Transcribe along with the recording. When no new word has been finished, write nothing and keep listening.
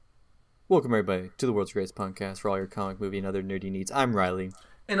Welcome everybody to the world's greatest podcast for all your comic, movie, and other nerdy needs. I'm Riley.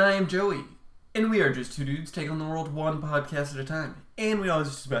 And I am Joey. And we are just two dudes taking on the world one podcast at a time. And we always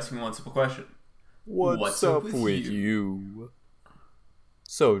just asking one simple question. What's up with you?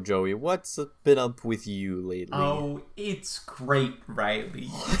 So, Joey, what's been up with you lately? Oh, it's great, Riley.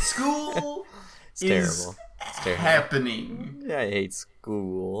 School It's is terrible. It's terrible. happening. Yeah, I hate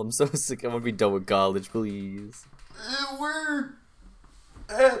school. I'm so sick. I want to be done with college, please. We're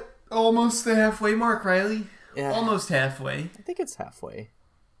at almost the halfway mark, Riley. Yeah. Almost halfway. I think it's halfway.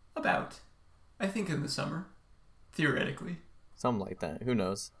 About. I think in the summer. Theoretically. Something like that. Who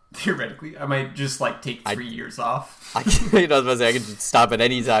knows? Theoretically. I might just, take 3 years off. I can, I was about to say, I can just stop at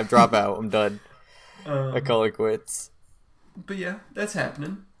any time, drop out. I'm done. I call it quits. But yeah, that's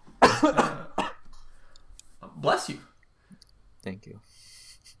happening. Bless you. Thank you.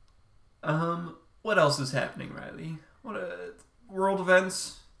 What else is happening, Riley? World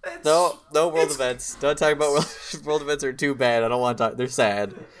events? No world events. Don't talk about world events are too bad. I don't want to talk. They're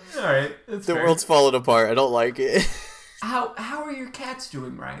sad. Alright, that's The fair. world's falling apart. I don't like it. How are your cats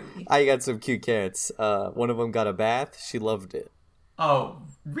doing, Riley? I got some cute cats. One of them got a bath. She loved it. Oh,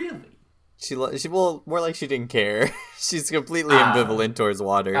 really? Well, more like she didn't care. She's completely ambivalent towards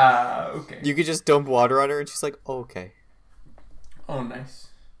water. Okay. You could just dump water on her, and she's like, oh, okay. Oh, nice.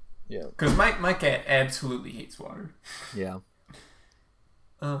 Yeah. Because my cat absolutely hates water. Yeah.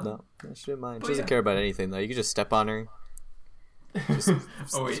 No, she didn't mind. She But doesn't yeah. care about anything, though. You could just step on her.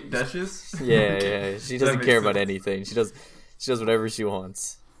 Oh, wait, Duchess? Yeah, yeah. She doesn't makes care about sense. anything. She does whatever she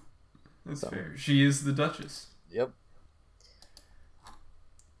wants. That's fair. She is the Duchess. Yep.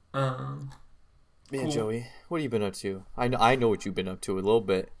 Um, Man, Cool. Joey, what have you been up to? I know what you've been up to a little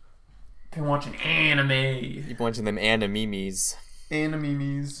bit. been watching anime. You've been watching them animemes.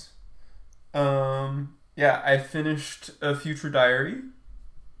 Animemes. Yeah, I finished A Future Diary,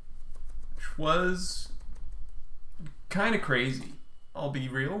 which was kind of crazy. I'll be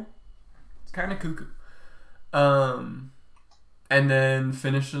real. It's kind of cuckoo. And then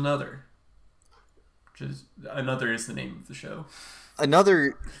finished Another, which is Another is the name of the show.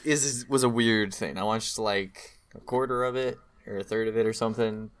 Another was a weird thing. I watched like a quarter of it or a third of it or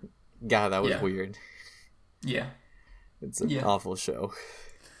something. God, that was Yeah. weird. Yeah. It's an Yeah. awful show.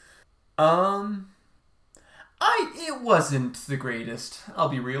 It wasn't the greatest. I'll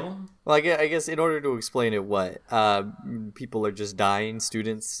be real. Well, I guess in order to explain it, what people are just dying.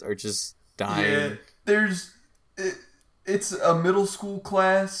 Students are just dying. It's a middle school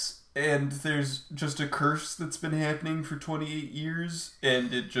class, and there's just a curse that's been happening for 28 years,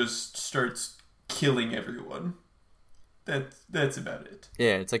 and it just starts killing everyone. That's about it.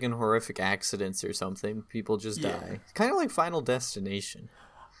 Yeah, it's like in horrific accidents or something. People just Yeah. die. Kind of like Final Destination.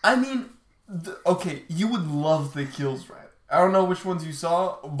 I mean, okay, you would love the kills, right? I don't know which ones you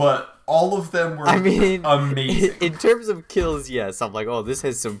saw, but all of them were amazing. In terms of kills, yes. I'm like, oh, this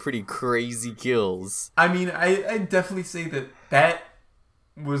has some pretty crazy kills. I mean, I definitely say that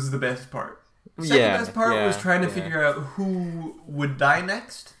was the best part. Second best part was trying to figure out who would die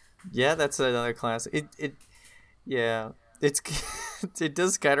next. Yeah, that's another class. It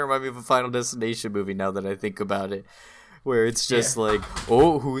does kind of remind me of a Final Destination movie now that I think about it, where it's just like,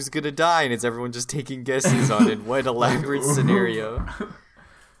 oh, who's gonna die, and it's everyone just taking guesses on it. What elaborate scenario!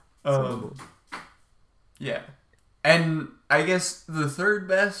 Yeah, and I guess the third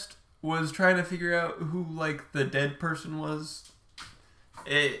best was trying to figure out who the dead person was.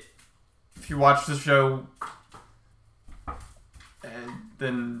 If you watch the show, and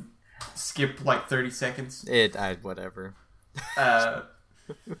then skip 30 seconds. Whatever.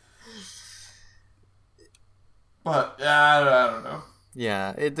 But I don't know.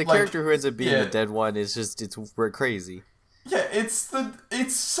 Yeah, the character who ends up being yeah. the dead one is just we're crazy. Yeah, it's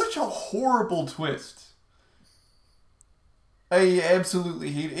such a horrible twist. I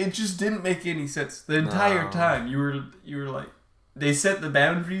absolutely hate it. It just didn't make any sense the entire time. You were like, they set the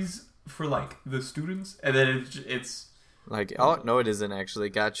boundaries for the students, and then it's Like, oh no, it isn't actually.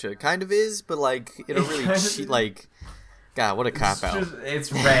 Gotcha. Kind of is, but in a really cheat. God, what a cop out.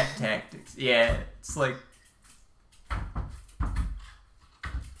 It's rat tactics. Yeah, it's like.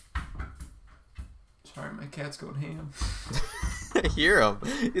 Sorry, my cat's going ham. I hear him.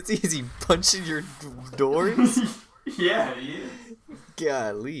 It's easy punching your doors. Yeah, he is.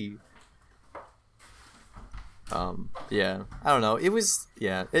 Golly. Yeah. I don't know. It was,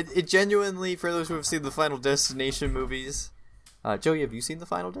 yeah. It genuinely, for those who have seen the Final Destination movies. Joey, have you seen the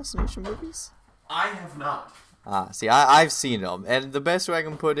Final Destination movies? I have not. See, I've seen them, and the best way I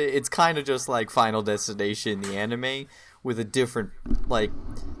can put it, it's kind of just like Final Destination, the anime, with a different,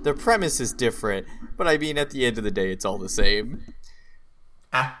 the premise is different, but I mean, at the end of the day, it's all the same.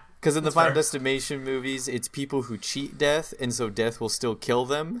 Because in the That's Final fair. Destination movies, it's people who cheat death, and so death will still kill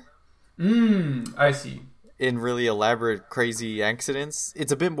them I see. in really elaborate, crazy accidents.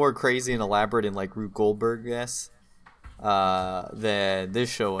 It's a bit more crazy and elaborate in like Rube Goldberg, yes, than this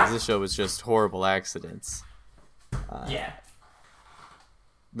show was. This show was just horrible accidents. Yeah.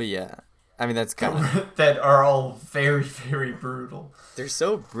 But yeah, I mean that's kind of That are all very, very brutal. they're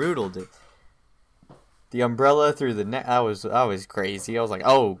so brutal, dude. The umbrella through the neck. I was crazy. I was like,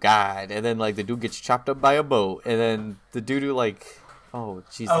 oh god, and then like the dude gets chopped up by a boat, and then the dude who like, oh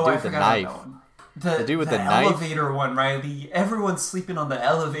jeez, the dude I with the forgot knife. about that one. The dude with the the knife? elevator one, Riley. Everyone's sleeping on the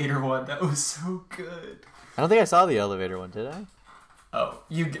elevator one. That was so good. I don't think I saw the elevator one, did I? Oh,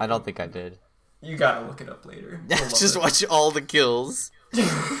 I don't think I did. You gotta look it up later. You'll love Just it. watch all the kills.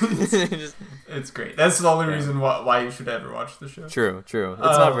 Just- It's great. That's the only reason why you should ever watch the show. True. It's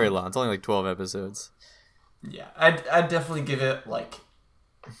not very long. It's only like 12 episodes. Yeah, I'd definitely give it like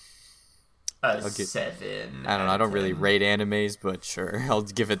a 7. I don't know. I don't really rate animes, but sure, I'll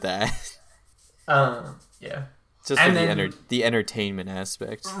give it that. Yeah. Just And for then- the entertainment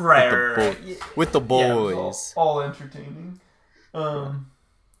aspect. Right. With the Yeah, it was boys. all entertaining.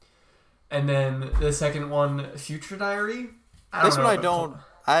 And then the second one, Future Diary. This one if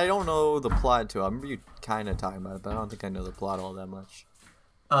I don't know the plot to. I remember you kind of talking about it, but I don't think I know the plot all that much.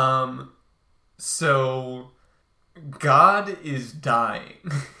 So God is dying.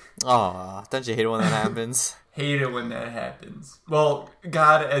 Aw, don't you hate it when that happens? Hate it when that happens. Well,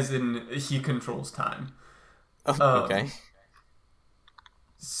 God as in he controls time. Oh, okay.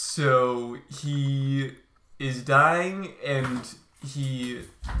 So he is dying and he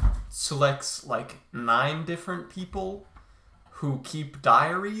selects like 9 different people who keep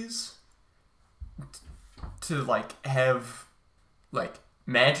diaries to like have like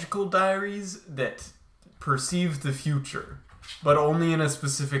magical diaries that perceive the future, but only in a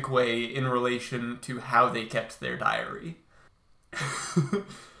specific way in relation to how they kept their diary.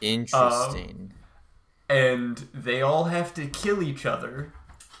 Interesting. And they all have to kill each other.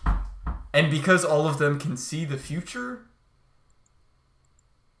 And because all of them can see the future,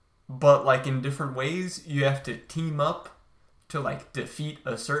 but like in different ways, you have to team up to like defeat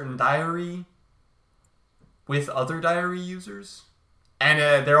a certain diary with other diary users. And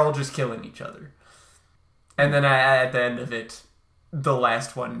they're all just killing each other. And then at the end of it, the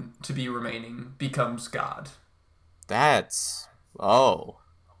last one to be remaining becomes God. That's... Oh.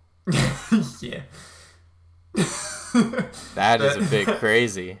 Yeah. That is a bit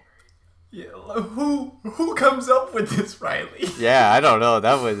crazy. Yeah, who comes up with this, Riley? Yeah, I don't know.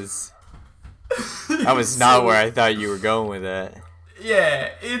 That was not where I thought you were going with that. Yeah,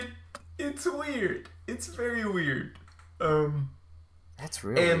 it's weird. It's very weird. That's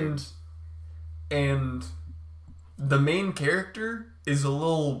really And the main character is a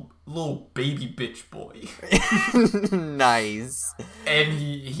little baby bitch boy. nice. And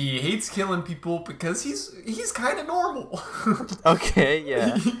he hates killing people because he's kind of normal. Okay,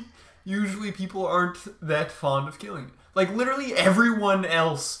 yeah. Usually people aren't that fond of killing. Like literally everyone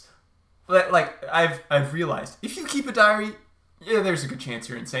else, like I've realized, if you keep a diary, yeah, there's a good chance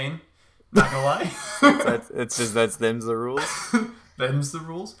you're insane. Not gonna lie. That's them's the rules. Them's the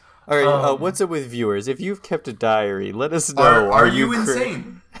rules. All right, what's up with viewers? If you've kept a diary, let us know. Are you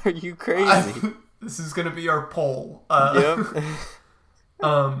insane? Are you crazy? This is gonna be our poll. Yep.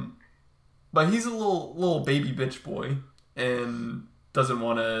 But he's a little baby bitch boy and doesn't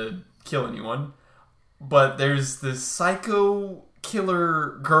want to kill anyone. But there's this psycho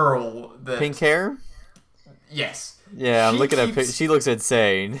killer girl that Pink hair? yes. Yeah, I'm She looking at. keeps- She looks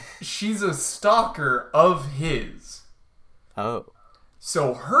insane. She's a stalker of his. Oh.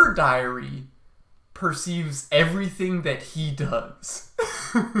 So her diary perceives everything that he does.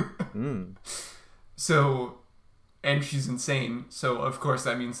 So, and she's insane. So, of course,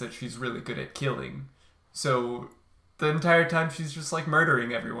 that means that she's really good at killing. So, the entire time she's just like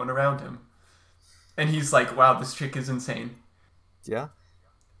murdering everyone around him. And he's like, wow, this chick is insane. Yeah.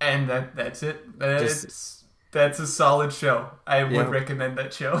 And that's it. That's a solid show. I would recommend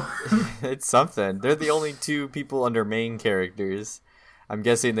that show. It's something. They're the only 2 people under main characters. I'm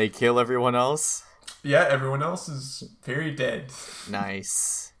guessing they kill everyone else. Yeah, everyone else is very dead.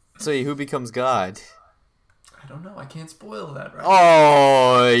 Nice. So who becomes God? I don't know. I can't spoil that, right?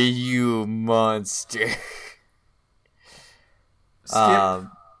 Oh, you monster.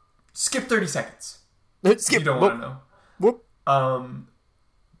 Skip 30 seconds. Skip. You don't want to know. Whoop.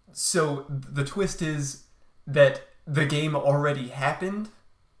 So the twist is that the game already happened,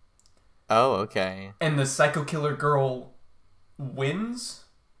 Oh, okay. and the psycho killer girl wins,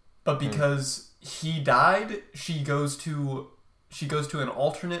 but because he died, she goes to she goes to an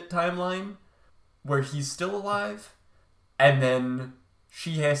alternate timeline where he's still alive, and then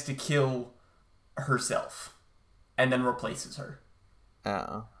she has to kill herself and then replaces her.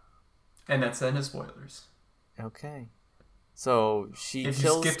 Oh. And that's the end of spoilers. Okay. So she if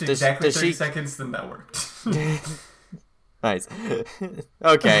kills... you skipped exactly 30 seconds, then that worked. Nice.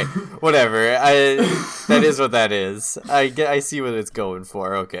 Okay, whatever. That is what that is. I see what it's going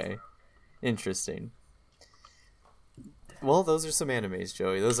for. Okay. Interesting. Well, those are some animes,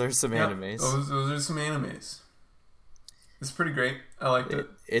 Joey. Those are some animes. Those are some animes. It's pretty great. I liked it.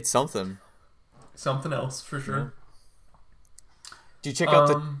 It's something. Something else, for sure. Yeah. Did you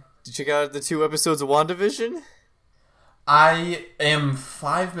check out the 2 episodes of WandaVision? I am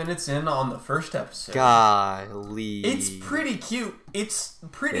 5 minutes in on the first episode. Golly. It's pretty cute. It's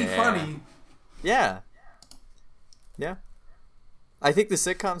pretty funny. Yeah. Yeah. I think the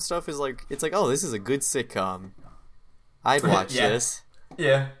sitcom stuff is like, it's like, oh, this is a good sitcom. I'd watch this.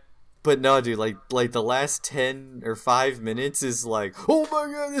 Yeah. But no, dude, like the last 10 or 5 minutes is like, oh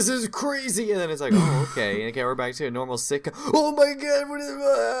my god, this is crazy. And then it's like, oh, okay, we're back to a normal sitcom. Oh my god, what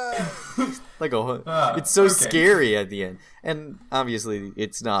is like, it's so scary at the end. And obviously,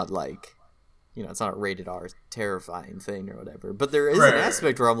 it's not like, it's not a rated R terrifying thing or whatever. But there is an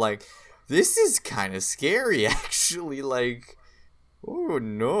aspect where I'm like, this is kind of scary, actually. Like, oh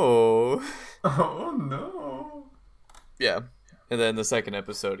no. Oh no. Yeah. And then the second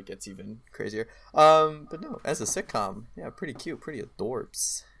episode, it gets even crazier. But no, as a sitcom, yeah, pretty cute, pretty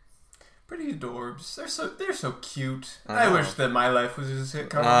adorbs. Pretty adorbs. They're so cute. I wish that my life was a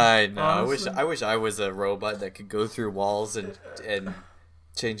sitcom. I know. I wish I was a robot that could go through walls and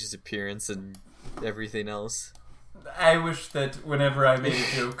change his appearance and everything else. I wish that whenever I made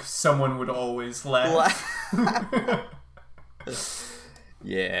a joke, someone would always laugh.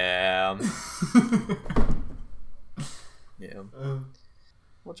 Yeah. Yeah.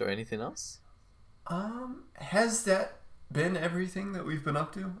 Well, Joe, anything else? Has that been everything that we've been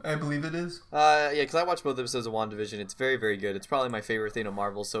up to? I believe it is. Yeah, because I watched both episodes of WandaVision. It's very, very good. It's probably my favorite thing of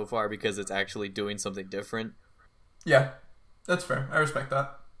Marvel so far because it's actually doing something different. Yeah, that's fair. I respect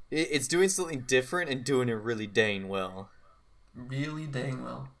that. It's doing something different and doing it really dang well. Really dang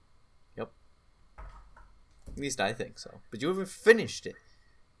well. Yep. At least I think so. But you haven't finished it.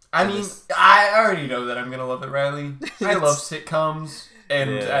 I mean, I already know that I'm going to love it, Riley. I love sitcoms, and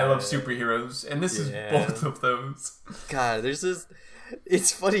I love superheroes, and this is both of those. God, there's this...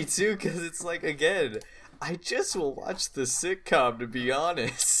 It's funny, too, because it's like, again, I just will watch the sitcom, to be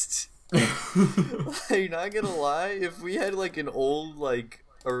honest. Like, not gonna lie, if we had, like, an old, like,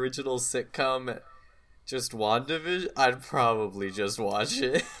 original sitcom, just WandaVision, I'd probably just watch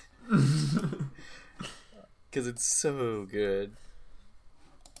it. Because it's so good.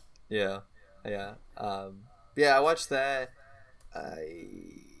 Yeah. I watched that. I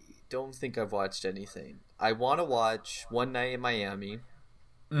don't think I've watched anything. I want to watch One Night in Miami,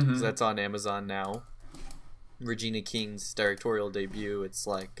 because that's on Amazon now. Regina King's directorial debut. It's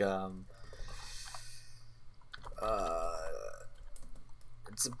like,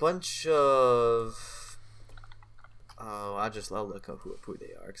 it's a bunch of... I'll look up who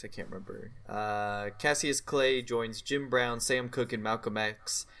they are, because I can't remember. Cassius Clay joins Jim Brown, Sam Cooke, and Malcolm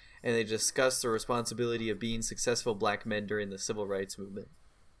X, and they discuss the responsibility of being successful black men during the civil rights movement.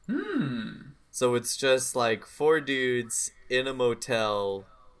 So it's just like 4 dudes in a motel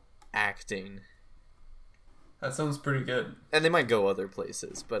acting. That sounds pretty good. And they might go other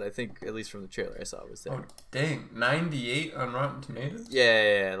places, but I think, at least from the trailer I saw, it was there. Oh, dang. 98 on Rotten Tomatoes?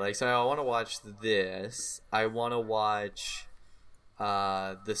 Yeah. Like, so I want to watch this. I want to watch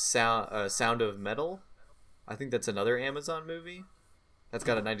the Sound of Metal. I think that's another Amazon movie. That's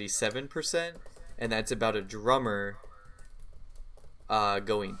got a 97%, and that's about a drummer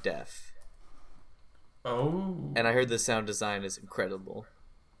going deaf. Oh. And I heard the sound design is incredible.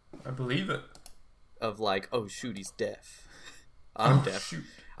 I believe it. Of like, oh shoot, he's deaf. I'm deaf. Shoot.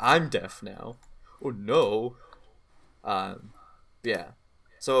 I'm deaf now. Oh no. Yeah.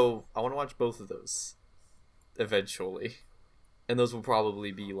 So I want to watch both of those eventually, and those will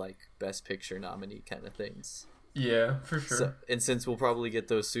probably be like Best Picture nominee kind of things. Yeah, for sure. So, and since we'll probably get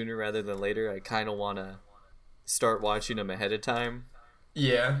those sooner rather than later, I kind of want to start watching them ahead of time.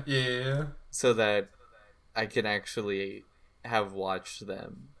 Yeah. So that I can actually have watched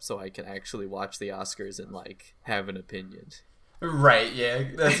them, so I can actually watch the Oscars and like have an opinion. Right, yeah,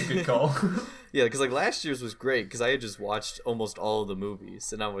 that's a good call. Yeah, because like last year's was great because I had just watched almost all of the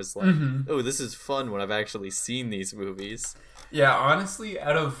movies, and I was like, oh, this is fun when I've actually seen these movies. Yeah, honestly,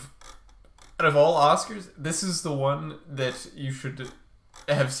 out of all Oscars, this is the one that you should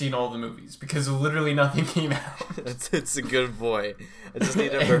have seen all the movies because literally nothing came out. It's a good boy. I just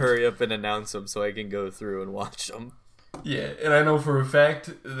need him to hurry up and announce them so I can go through and watch them. Yeah, and I know for a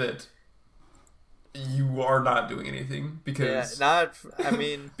fact that you are not doing anything because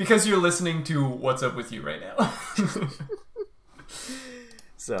because you're listening to What's Up With You right now.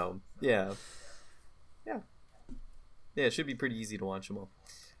 So yeah, it should be pretty easy to watch them all.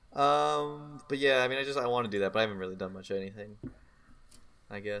 But yeah, I mean, I want to do that, but I haven't really done much of anything,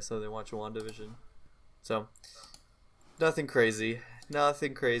 I guess, other than watch WandaVision. So nothing crazy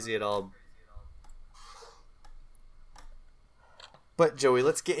at all. But Joey,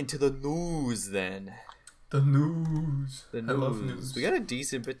 let's get into the news then. The news. I love news. We got a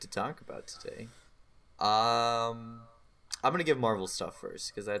decent bit to talk about today. I'm gonna give Marvel stuff first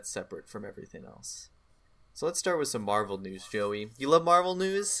because that's separate from everything else. So let's start with some Marvel news, Joey. You love Marvel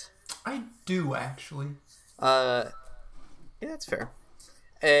news? I do, actually. Yeah, that's fair.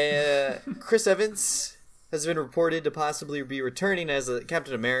 Chris Evans has been reported to possibly be returning as a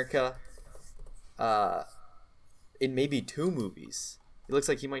Captain America. In maybe 2 movies. It looks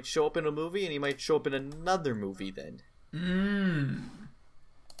like he might show up in a movie and he might show up in another movie then.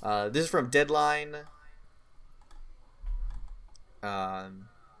 This is from Deadline.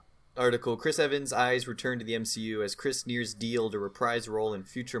 Article, Chris Evans' eyes return to the MCU as Chris nears deal to reprise role in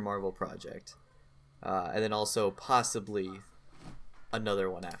future Marvel project. And then also possibly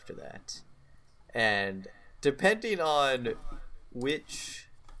another one after that. And depending on which,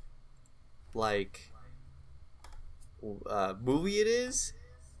 movie it is,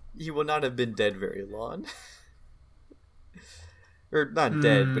 he will not have been dead very long. Or not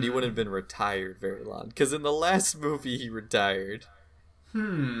dead, but he wouldn't have been retired very long. Because in the last movie he retired.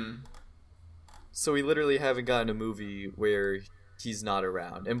 So we literally haven't gotten a movie where he's not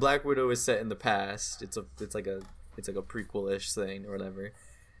around. And Black Widow is set in the past. It's like a prequel-ish thing or whatever.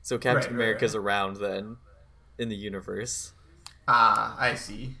 So Captain America's around then in the universe. Ah, I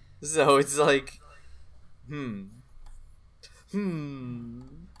see. So it's like, I'm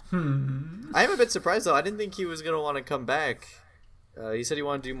a bit surprised though. I didn't think he was gonna want to come back. He said he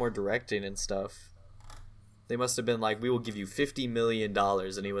wanted to do more directing and stuff. They must have been like, we will give you $50 million,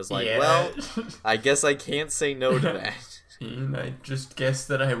 and he was like, well, I guess I can't say no to that. And I just guess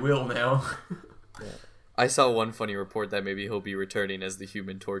that I will now. Yeah. I saw one funny report that maybe he'll be returning as the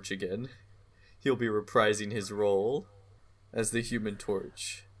Human Torch again. He'll be reprising his role as the Human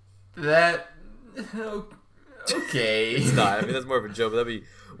Torch. That... Okay. It's not. I mean, that's more of a joke, but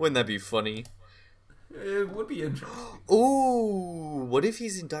wouldn't that be funny? It would be interesting. Ooh, what if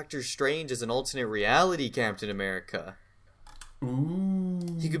he's in Doctor Strange as an alternate reality Captain America?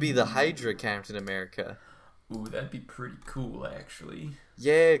 Ooh. He could be the Hydra Captain America. Ooh, that'd be pretty cool, actually.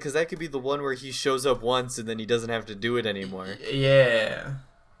 Yeah, because that could be the one where he shows up once and then he doesn't have to do it anymore. Yeah.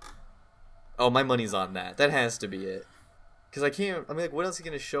 Oh, my money's on that. That has to be it. Because what else is he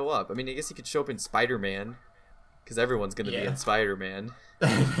going to show up? I mean, I guess he could show up in Spider-Man. Because everyone's going to be in Spider-Man.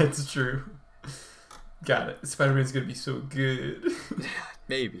 That's true. Got it. Spider-Man's going to be so good.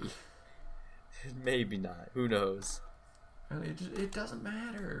 Maybe. Maybe not. Who knows? It doesn't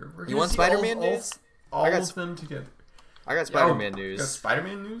matter. You want Spider-Man news? All of them together. I got Spider-Man news. Got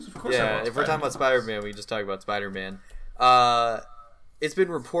Spider-Man news? Of course. Yeah, if we're talking about Spider-Man, we can just talk about Spider-Man. It's been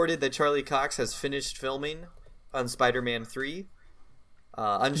reported that Charlie Cox has finished filming on Spider-Man 3.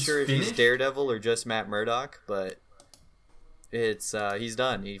 Unsure if he's Daredevil or just Matt Murdock, but it's he's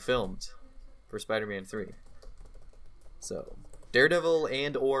done. He filmed for Spider-Man 3. So, Daredevil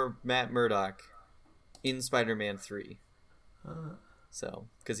and or Matt Murdock in Spider-Man 3. So,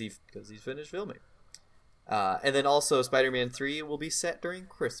 because he's finished filming. And then also Spider-Man 3 will be set during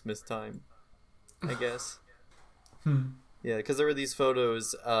Christmas time, I guess. Yeah, because there were these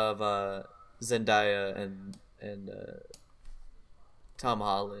photos of Zendaya and Tom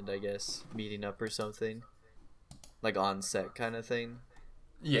Holland, I guess, meeting up or something. Like on set kind of thing.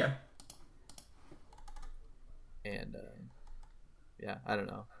 Yeah. And, yeah, I don't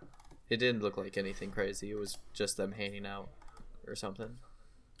know. It didn't look like anything crazy. It was just them hanging out or something.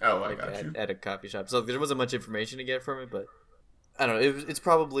 Oh, I got you. At a coffee shop. So there wasn't much information to get from it, but I don't know. It's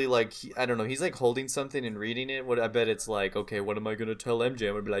probably like, I don't know. He's like holding something and reading it. I bet it's like, okay, what am I going to tell MJ?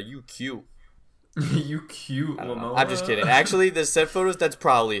 I'm going to be like, you cute. You cute, Lamar. I'm just kidding. Actually, the set photos, that's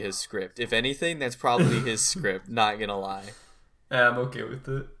probably his script. If anything, that's probably his script. Not going to lie. I'm okay with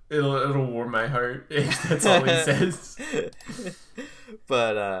it. It'll warm my heart if that's all he says.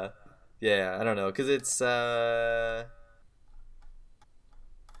 But, yeah, I don't know. Because it's, so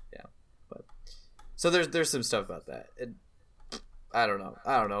there's some stuff about that. I don't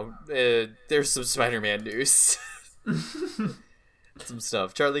know. There's some Spider-Man news. some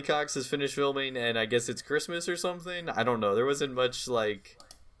stuff. Charlie Cox has finished filming, and I guess it's Christmas or something. I don't know. There wasn't much, like...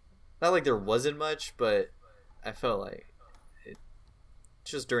 Not like there wasn't much, but I felt like it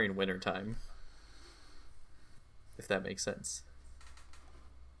just during wintertime. If that makes sense.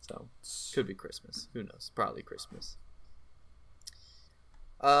 So, could be Christmas. Who knows? Probably Christmas.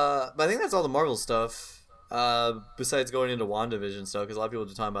 But I think that's all the Marvel stuff. Besides going into WandaVision stuff, because a lot of people are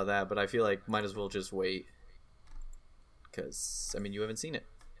talking about that, but I feel like might as well just wait. Because, I mean, you haven't seen it.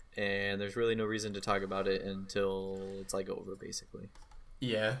 And there's really no reason to talk about it until it's, like, over, basically.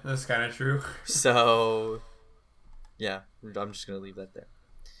 Yeah, that's kind of true. So, yeah, I'm just going to leave that there.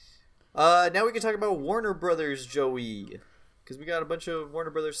 Now we can talk about Warner Brothers, Joey. Because we got a bunch of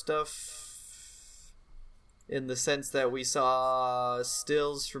Warner Brothers stuff in the sense that we saw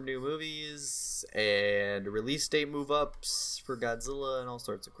stills from new movies and release date move-ups for Godzilla and all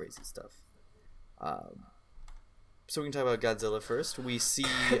sorts of crazy stuff. So we can talk about Godzilla first. We see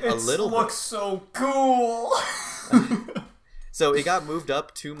a little bit. It looks so cool! So it got moved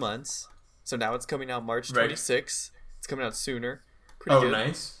up 2 months. So now it's coming out March 26th. It's coming out sooner. Pretty good.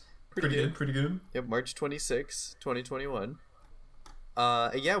 Nice. Pretty good. Yep, March 26th, 2021.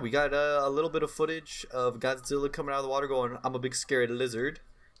 Yeah, we got a little bit of footage of Godzilla coming out of the water going, I'm a big scared lizard.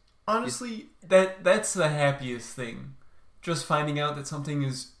 Honestly, that's the happiest thing. Just finding out that something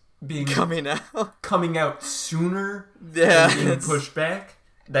is being coming out sooner than being pushed back.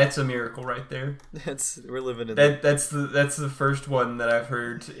 That's a miracle right there. We're living in that's the first one that I've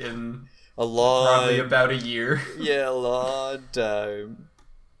heard in probably about a year. Yeah, a long time.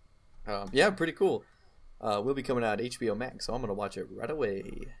 Yeah, pretty cool. Will be coming out at HBO Max, so I'm gonna watch it right away.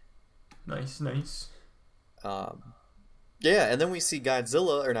 Nice. Yeah, and then we see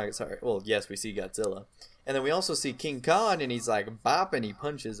Godzilla, or not, sorry. Well, yes, we see Godzilla, and then we also see King Kong, and he's like bop, and he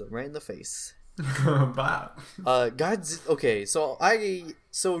punches him right in the face. Bop. Okay, so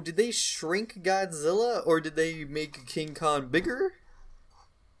did they shrink Godzilla, or did they make King Kong bigger?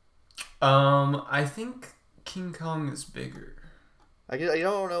 I think King Kong is bigger. I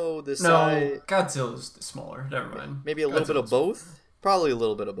don't know the size. No, Godzilla's smaller. Never mind. Maybe a little bit of both? Probably a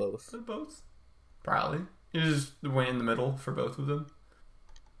little bit of both. Both? Probably. You just went in the middle for both of them.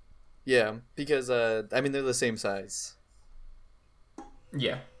 Yeah, because, I mean, they're the same size.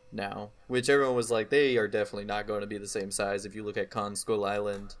 Yeah. Now, which everyone was like, they are definitely not going to be the same size if you look at Kong Skull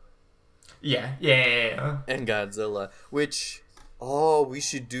Island. Yeah. And Godzilla, which, we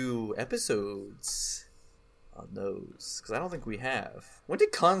should do episodes on those, because I don't think we have. When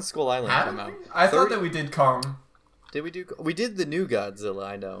did Kong Skull Island come out? I thought that we did Kong. Did we do? We did the new Godzilla,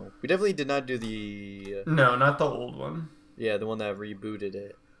 I know. We definitely did not do the... No, not the old one. Yeah, the one that rebooted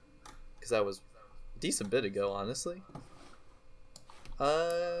it. Because that was a decent bit ago, honestly.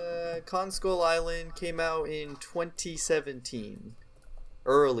 Kong Skull Island came out in 2017.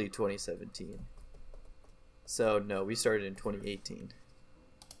 Early 2017. So, no, we started in 2018.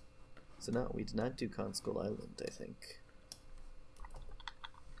 So, no, we did not do Kong Skull Island, I think.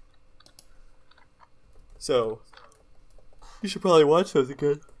 So, you should probably watch those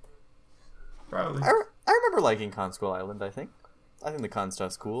again. Probably. I remember liking Kong Skull Island, I think. I think the Kong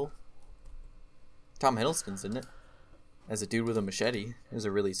stuff's cool. Tom Hiddleston's in it. As a dude with a machete. There's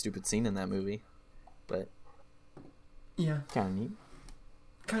a really stupid scene in that movie. But, yeah. Kind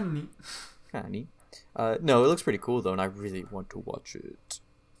of neat. No, it looks pretty cool, though, and I really want to watch it.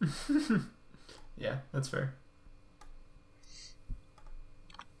 Yeah, that's fair.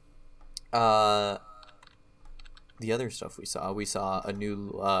 The other stuff we saw a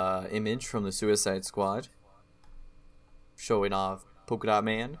new image from the Suicide Squad showing off Polka Dot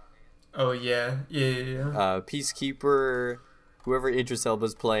Man. Oh yeah. Peacekeeper, whoever Idris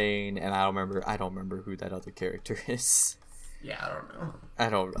Elba's playing, and I don't remember who that other character is. Yeah, I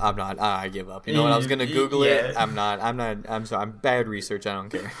don't know. I give up. You know what? I was gonna Google it. I'm sorry. I'm bad research. I don't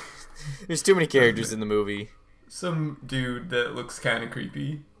care. There's too many characters in the movie. Some dude that looks kind of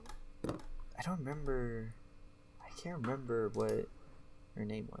creepy. I can't remember what her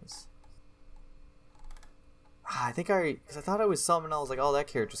name was. Because I thought I was someone. I was like, oh, that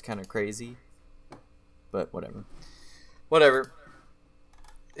character's kind of crazy. But whatever.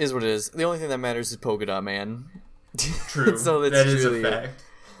 Is what it is. The only thing that matters is Polka Dot Man. True. So that is a fact.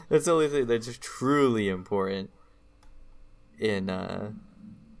 That's the only thing that's just truly important in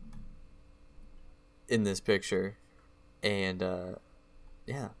this picture. And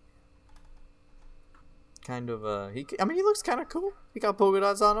yeah. Kind of he looks kind of cool. He got polka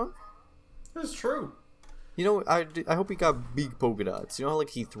dots on him. That's true. You know, I hope he got big polka dots. You know how,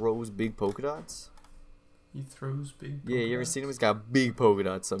 like, he throws big polka dots? He throws big polka Yeah, you ever seen him? He's got big polka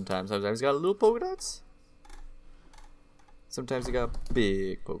dots sometimes. Sometimes he's got little polka dots. Sometimes he got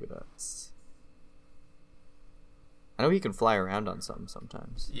big polka dots. I know he can fly around on some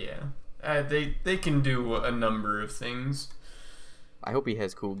sometimes. Yeah. They can do a number of things. I hope he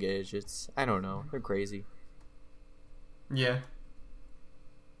has cool gadgets. I don't know. They're crazy. Yeah.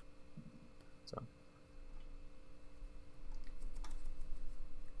 So.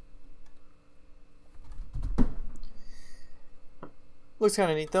 Looks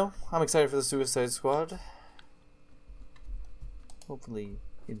kind of neat, though. I'm excited for the Suicide Squad. Hopefully,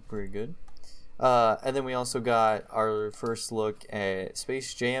 it's pretty good. And then we also got our first look at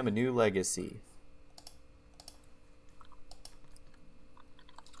Space Jam: A New Legacy.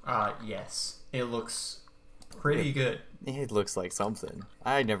 Yes. It looks pretty good. It looks like something.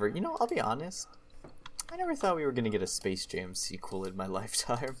 I'll be honest. I never thought we were going to get a Space Jam sequel in my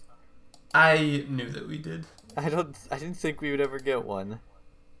lifetime. I knew that we did. I didn't think we would ever get one.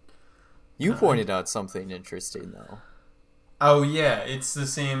 You pointed out something interesting, though. Oh, yeah. It's the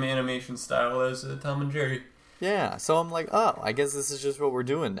same animation style as Tom and Jerry. Yeah, so I'm like, oh, I guess this is just what we're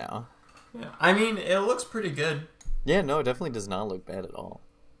doing now. Yeah. I mean, it looks pretty good. Yeah, no, it definitely does not look bad at all.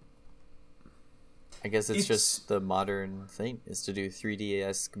 I guess it's just the modern thing, is to do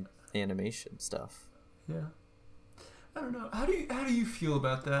 3D-esque animation stuff. Yeah. I don't know. How do you feel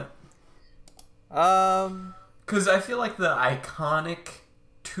about that? Because I feel like the iconic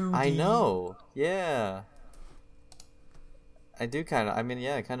 2D... I know, yeah. I do kind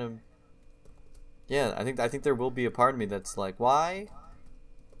of, yeah, I think there will be a part of me that's like, why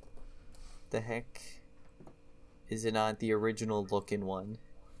the heck is it not the original looking one?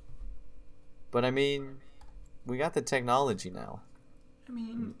 But I mean, we got the technology now. I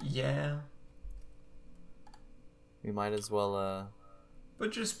mean, yeah. We might as well,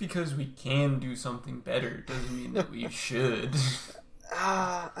 But just because we can do something better doesn't mean that we should.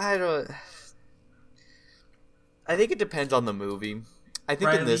 I think it depends on the movie. I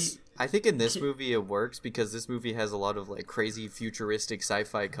think in this movie it works because this movie has a lot of like crazy futuristic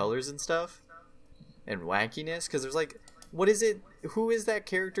sci-fi colors and stuff and wackiness. Because there's like, what is it? Who is that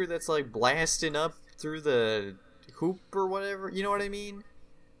character that's like blasting up through the hoop or whatever? You know what I mean?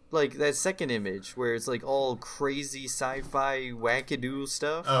 Like that second image where it's like all crazy sci-fi wackadoo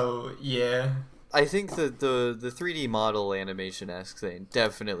stuff. Oh yeah. I think the 3D model animation-esque thing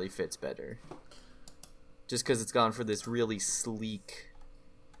definitely fits better. Just because it's gone for this really sleek,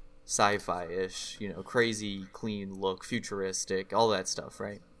 sci-fi-ish, crazy, clean look, futuristic, all that stuff,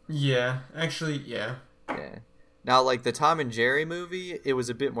 right? Yeah, actually, yeah. Yeah. Now, like the Tom and Jerry movie, it was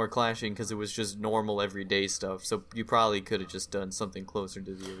a bit more clashing because it was just normal, everyday stuff. So you probably could have just done something closer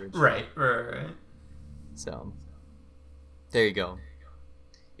to the original. Right. So, there you go.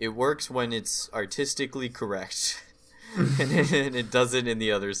 It works when it's artistically correct, and it doesn't in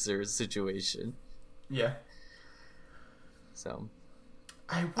the other situation. Yeah. So,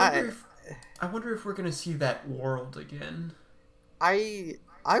 I wonder if we're gonna see that world again. I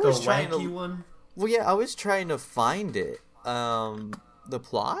was trying to one. Well, yeah, I was trying to find it. The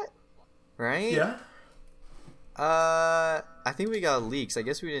plot, right? Yeah. I think we got leaks. I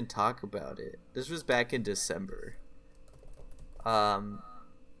guess we didn't talk about it. This was back in December.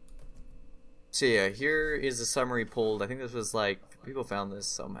 So yeah, here is a summary pulled. I think this was like, people found this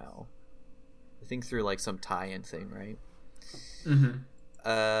somehow. I think through like some tie-in thing, right? Mm-hmm.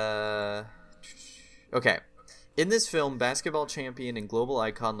 Okay. In this film, basketball champion and global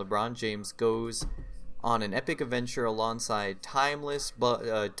icon LeBron James goes on an epic adventure alongside timeless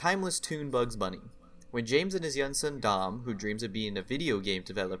toon Bugs Bunny. When James and his young son Dom, who dreams of being a video game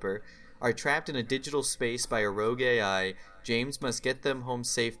developer, are trapped in a digital space by a rogue AI, James must get them home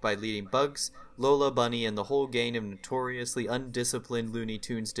safe by leading Bugs, Lola Bunny, and the whole gang of notoriously undisciplined Looney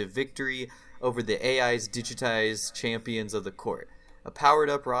Tunes to victory over the AI's digitized champions of the court. A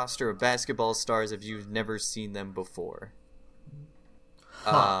powered-up roster of basketball stars if you've never seen them before.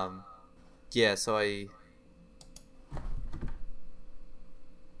 Yeah, so I...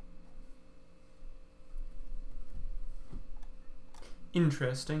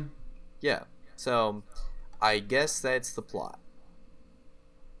 Interesting. Yeah, so I guess that's the plot.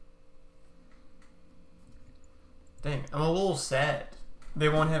 Dang, I'm a little sad. They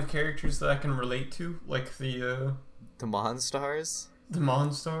won't have characters that I can relate to, like the Monstars? The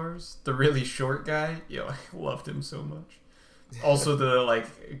Monstars? The really short guy? Yo, I loved him so much. Also the,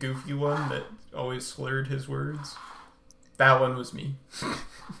 like, goofy one that always slurred his words. That one was me.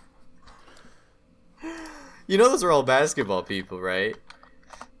 You know those are all basketball people, right?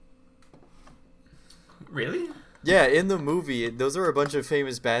 Really? Yeah, in the movie, those are a bunch of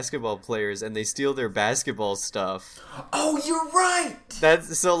famous basketball players, and they steal their basketball stuff. Oh, you're right!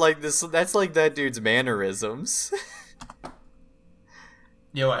 That's like that dude's mannerisms.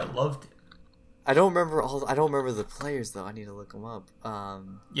 Yo, I loved it. I don't remember the players though. I need to look them up.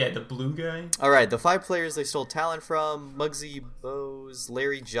 Yeah, the blue guy. All right, the 5 players they stole talent from: Muggsy Bogues,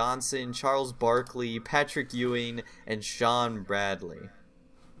 Larry Johnson, Charles Barkley, Patrick Ewing, and Sean Bradley.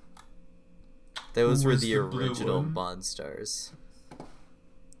 Those were the original Bond stars.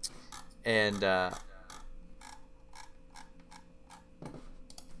 And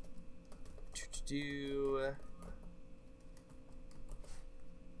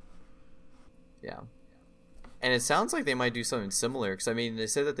yeah. And it sounds like they might do something similar, because I mean, they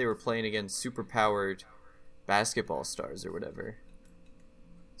said that they were playing against superpowered basketball stars or whatever.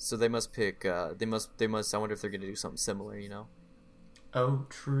 So they must pick. They must. I wonder if they're gonna do something similar. You know. Oh,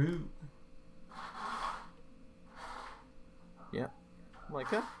 true. Yeah. I'm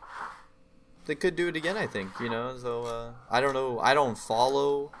like, yeah. They could do it again. I think. You know. So I don't know. I don't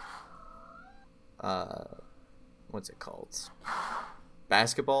follow. What's it called?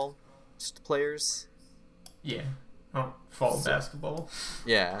 Basketball players. Yeah. Oh, fall basketball.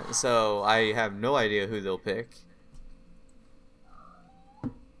 Yeah, so I have no idea who they'll pick.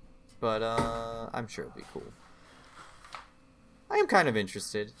 But I'm sure it'll be cool. I am kind of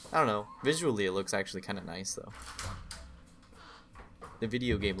interested. I don't know. Visually it looks actually kind of nice though. The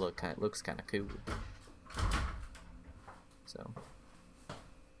video game looks kind of cool. So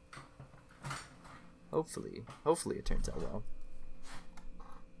hopefully it turns out well.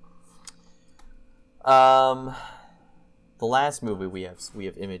 The last movie we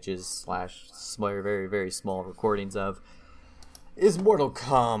have images / very, very small recordings of is Mortal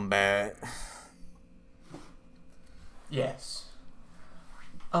Kombat. Yes.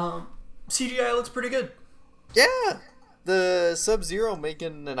 CGI looks pretty good. Yeah, the Sub-Zero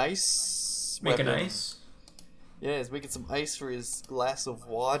making an ice. Making weapon. ice. Yeah, he's making some ice for his glass of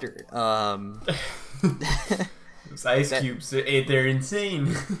water. Those ice cubes, they're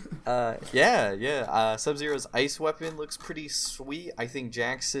insane. Yeah. Sub-Zero's ice weapon looks pretty sweet. I think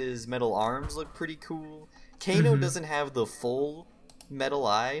Jax's metal arms look pretty cool. Kano doesn't have the full metal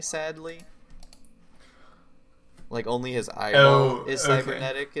eye, sadly. Like, only his eyeball is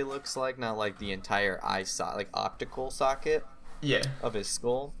cybernetic, it looks like. Not like the entire eye like optical socket of his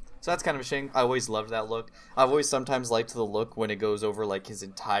skull. So that's kind of a shame. I always loved that look. I've always sometimes liked the look when it goes over, like, his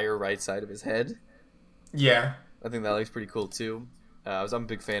entire right side of his head. Yeah. I think that looks pretty cool too. I'm a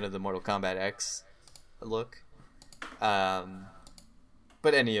big fan of the Mortal Kombat X look.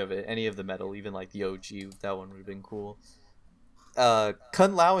 But any of the metal, even like the OG, that one would have been cool.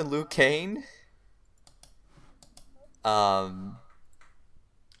 Kung Lao and Liu Kang. The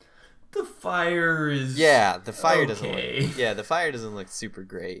fire is the fire okay. the fire doesn't look super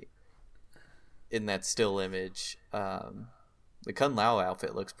great in that still image. The Kung Lao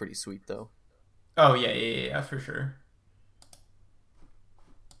outfit looks pretty sweet though. Oh, yeah, for sure.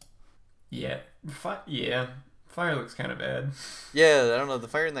 Yeah. Fire looks kind of bad. Yeah, I don't know. The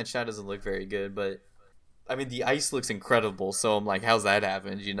fire in that shot doesn't look very good, but I mean, the ice looks incredible, so I'm like, how's that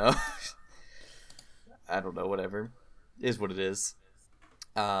happened, you know? I don't know, whatever. It is what it is.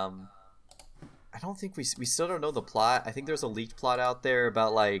 I don't think we still don't know the plot. I think there's a leaked plot out there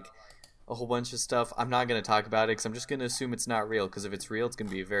about, like, a whole bunch of stuff. I'm not going to talk about it because I'm just going to assume it's not real, because if it's real, it's going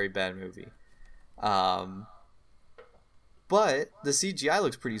to be a very bad movie. But the CGI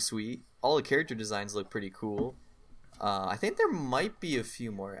looks pretty sweet. All the character designs look pretty cool. I think there might be a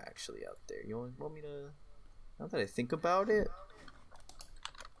few more actually out there. You want me to? Now that I think about it.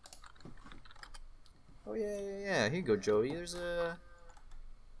 Oh yeah. Here you go, Joey. I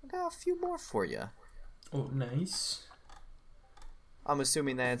got a few more for you. Oh, nice. I'm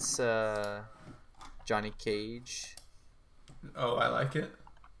assuming that's Johnny Cage. Oh, I like it.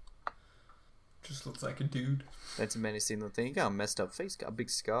 Just looks like a dude. That's a menacing little thing. He got a messed up face. Got a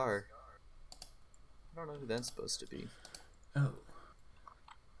big scar. I don't know who that's supposed to be. Oh.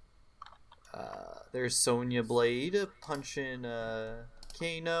 There's Sonya Blade punching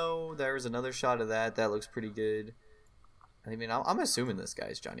Kano. There's another shot of that. That looks pretty good. I mean, I'm assuming this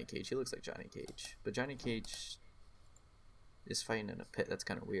guy's Johnny Cage. He looks like Johnny Cage. But Johnny Cage is fighting in a pit. That's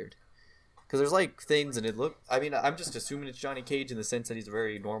kind of weird. Because there's, like, things and I mean, I'm just assuming it's Johnny Cage in the sense that he's a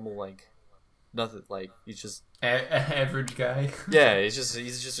very normal, like, nothing, like, he's just average guy. Yeah, he's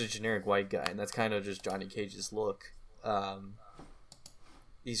just a generic white guy, and that's kind of just Johnny Cage's look.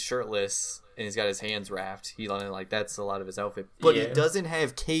 He's shirtless and he's got his hands wrapped. That's a lot of his outfit, but he doesn't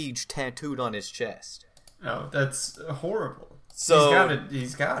have Cage tattooed on his chest. Oh, that's horrible. So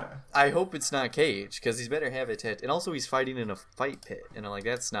he's gotta. I hope it's not Cage, because he's better have it tattooed. And also, he's fighting in a fight pit, and I'm like,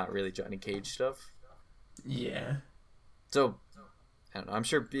 that's not really Johnny Cage stuff. Yeah. So I don't know. I'm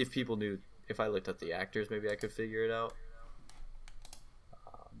sure if people knew. If I looked up the actors, maybe I could figure it out.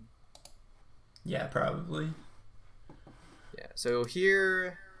 Yeah, probably. Yeah, so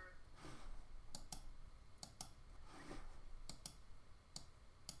here...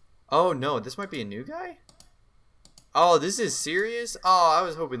 Oh, no, this might be a new guy? Oh, this is serious? Oh, I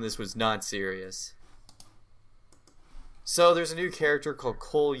was hoping this was not serious. So, there's a new character called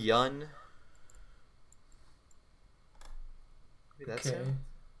Cole Yun. Maybe that's him?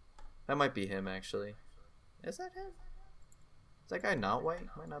 That might be him, actually. Is that him? Is that guy not white?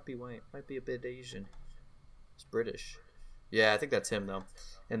 Might not be white. Might be a bit Asian. It's British. Yeah, I think that's him, though,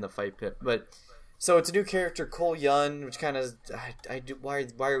 in the fight pit. But... So it's a new character, Cole Yun, which kind of why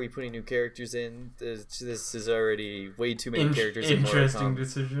are we putting new characters in? This is already way too many characters. Interesting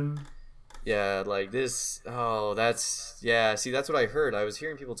decision. Yeah, like this. Oh, that's yeah. See, that's what I heard. I was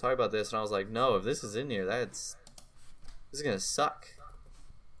hearing people talk about this, and I was like, no, if this is in here, this is gonna suck.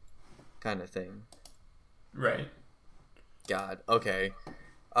 Kind of thing. Right. God. Okay.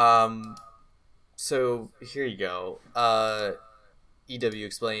 So here you go. EW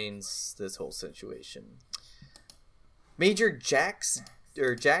explains this whole situation. Major Jackson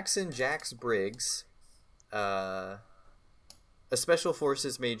Jax Briggs, a special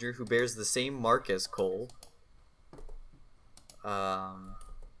forces major who bears the same mark as Cole,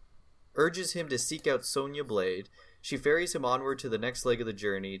 urges him to seek out Sonya Blade. She ferries him onward to the next leg of the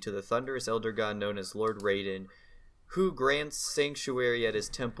journey, to the thunderous elder god known as Lord Raiden, who grants sanctuary at his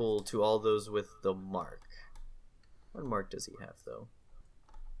temple to all those with the mark. What mark does he have, though?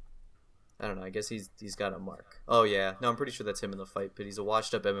 I don't know. I guess he's got a mark. Oh, yeah. No, I'm pretty sure that's him in the fight, but he's a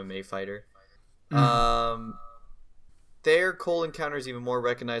washed-up MMA fighter. There, Cole encounters even more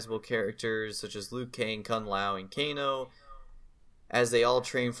recognizable characters, such as Liu Kang, Kung Lao, and Kano, as they all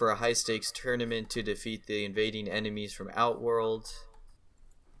train for a high-stakes tournament to defeat the invading enemies from Outworld.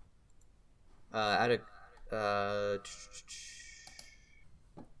 But, I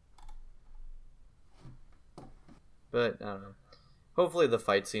don't know. Hopefully the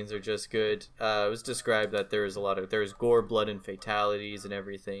fight scenes are just good. It was described that there's gore, blood, and fatalities and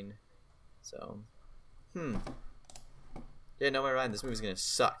everything. So, yeah, no, my mind. This movie's gonna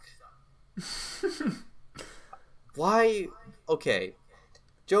suck. Why? Okay,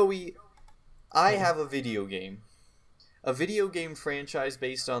 Joey, I have a video game franchise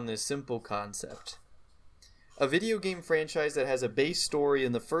based on this simple concept. A video game franchise that has a base story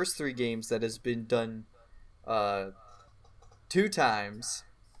in the first 3 games that has been done 2 times,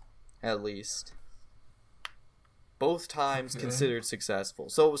 at least. Both times considered successful.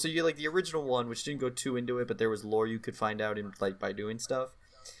 So you like the original one, which didn't go too into it, but there was lore you could find out in like by doing stuff.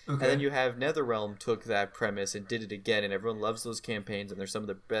 Okay. And then you have NetherRealm took that premise and did it again, and everyone loves those campaigns, and they're some of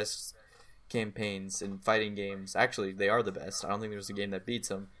the best campaigns in fighting games. Actually, they are the best. I don't think there's a game that beats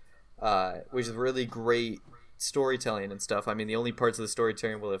them. Which is really great storytelling and stuff. I mean, the only parts of the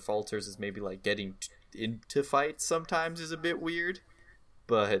storytelling where it falters is maybe like getting into fights sometimes is a bit weird,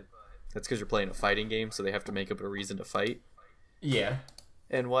 but that's because you're playing a fighting game, so they have to make up a reason to fight. Yeah.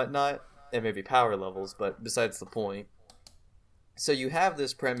 And whatnot, and maybe power levels, but besides the point. So you have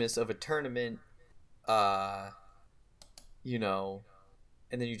this premise of a tournament, and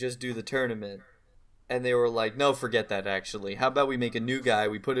then you just do the tournament, and they were like, no, forget that, actually. How about we make a new guy,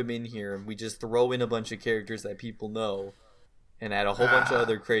 we put him in here, and we just throw in a bunch of characters that people know, and add a whole bunch of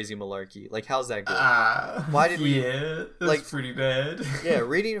other crazy malarkey. Like, how's that going? Why did we... Yeah, that's pretty bad. Yeah,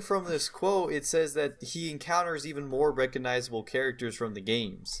 reading from this quote, it says that he encounters even more recognizable characters from the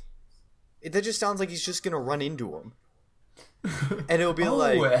games. That just sounds like he's just going to run into them. And it'll be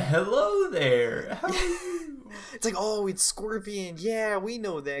like... Oh, hello there. How are you? It's like, oh, it's Scorpion. Yeah, we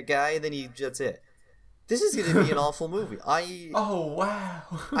know that guy. And then that's it. This is going to be an awful movie. Oh, wow.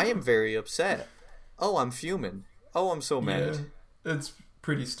 I am very upset. Oh, I'm fuming. Oh, I'm so mad. Yeah, it's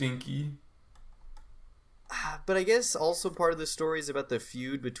pretty stinky. But I guess also part of the story is about the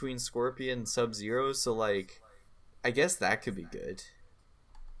feud between Scorpion and Sub-Zero, so, like, I guess that could be good.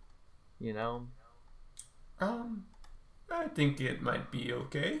 You know? I think it might be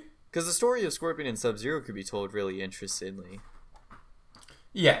okay. Because the story of Scorpion and Sub-Zero could be told really interestingly.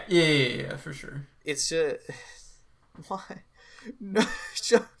 Yeah, for sure. It's just... Why? No,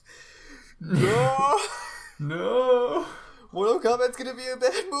 no! No! Mortal Kombat's gonna be a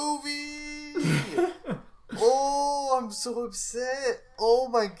bad movie! Oh, I'm so upset! Oh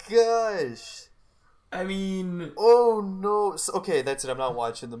my gosh! I mean... Oh no! So, okay, that's it. I'm not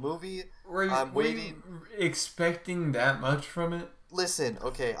watching the movie. I'm waiting. Were you expecting that much from it? Listen,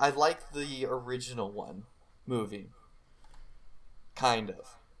 okay, I like the original movie. Kind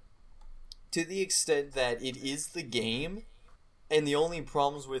of. To the extent that it is the game, and the only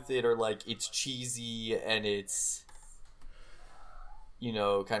problems with it are, like, it's cheesy, and it's, kind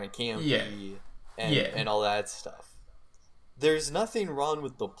of campy. Yeah. and all that stuff. There's nothing wrong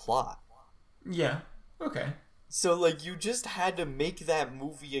with the plot. Yeah. Okay. So, like, you just had to make that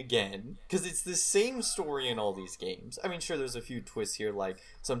movie again, because it's the same story in all these games. I mean, sure, there's a few twists here, like,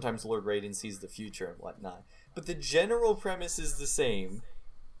 sometimes Lord Raiden sees the future and whatnot. But the general premise is the same.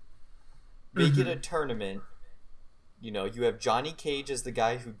 Make it a tournament. You know, you have Johnny Cage as the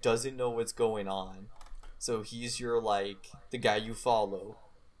guy who doesn't know what's going on. So he's your, like, the guy you follow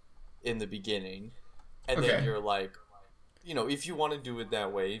in the beginning. And then you're like, you know, if you want to do it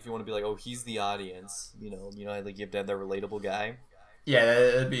that way, if you want to be like, oh, he's the audience, you know, like you have to have that relatable guy. Yeah,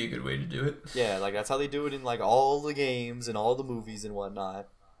 that'd be a good way to do it. Yeah, like that's how they do it in like all the games and all the movies and whatnot.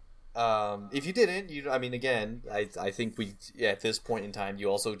 If you didn't, I mean, again, I think at this point in time,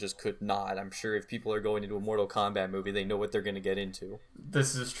 you also just could not. I'm sure if people are going into a Mortal Kombat movie, they know what they're going to get into.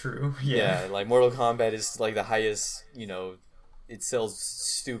 This is true. Yeah, like Mortal Kombat is like the highest, you know, it sells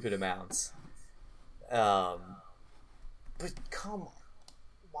stupid amounts. But come on,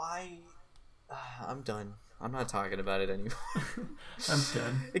 why? I'm done. I'm not talking about it anymore. I'm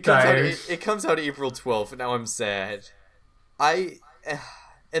done. It comes out April 12th, and now I'm sad. And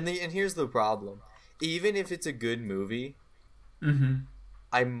here's the problem. Even if it's a good movie,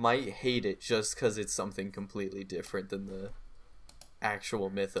 I might hate it just because it's something completely different than the actual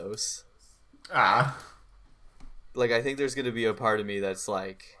mythos. Like, I think there's going to be a part of me that's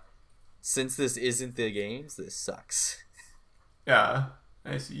like, since this isn't the games, this sucks. Yeah,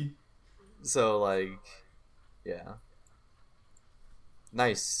 I see. So, like, yeah.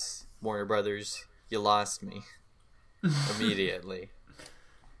 Nice, Warner Brothers. You lost me. Immediately.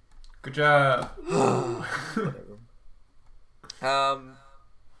 Good job.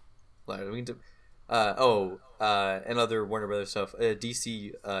 Whatever. And other Warner Brothers stuff.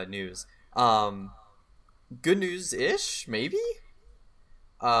 DC news. Good news-ish, maybe?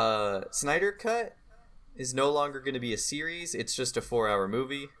 Snyder Cut is no longer going to be a series. It's just a 4-hour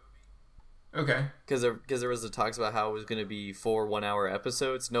movie. Okay. Because there was the talks about how it was going to be 4 1-hour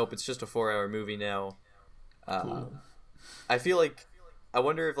episodes. Nope, it's just a 4-hour movie now. Cool. I feel like, I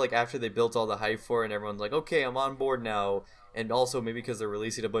wonder if like after they built all the hype for it and everyone's like, okay, I'm on board now. And also maybe because they're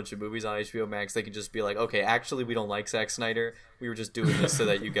releasing a bunch of movies on HBO Max, they can just be like, okay, actually we don't like Zack Snyder. We were just doing this so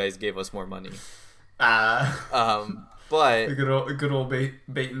that you guys gave us more money. But a good old bait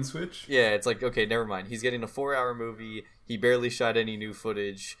and switch. Yeah, it's like, okay, never mind. He's getting a 4-hour movie. He barely shot any new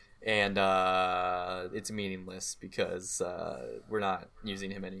footage, and it's meaningless because we're not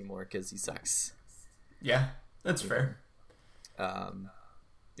using him anymore because he sucks. Yeah, that's fair.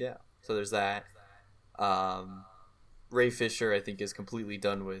 Yeah, so there's that. Ray Fisher, I think, is completely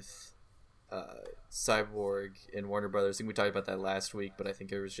done with Cyborg and Warner Brothers. I think we talked about that last week, but I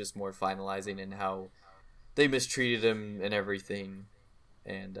think it was just more finalizing in how they mistreated him and everything,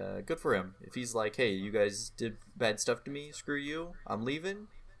 and good for him. If he's like, hey, you guys did bad stuff to me, screw you, I'm leaving,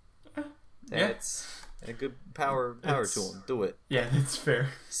 that's a good power to him. Do it. Yeah, that's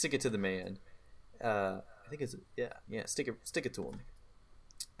fair. Stick it to the man. I think it's stick it to him.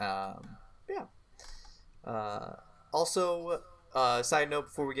 Also, side note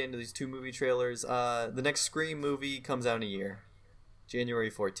before we get into these 2 movie trailers, the next Scream movie comes out in a year,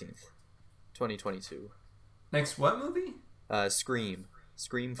 January 14th, 2022. Next what movie? Scream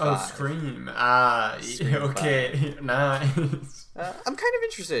 5. Oh, Scream. Scream okay. 5. Nice. I'm kind of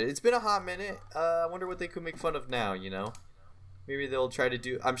interested. It's been a hot minute. I wonder what they could make fun of now, you know? Maybe they'll try to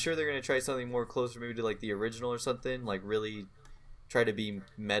do... I'm sure they're going to try something more closer maybe to like the original or something. Like really try to be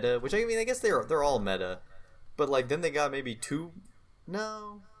meta. Which, I mean, I guess they're all meta. But like then they got maybe too...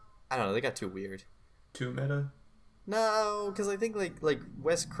 No. I don't know. They got too weird. Too meta? No, because I think like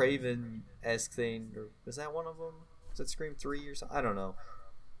Wes Craven-esque thing, or was that one of them? Was that Scream 3 or something? I don't know.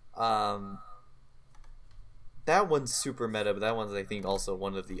 That one's super meta, but that one's I think also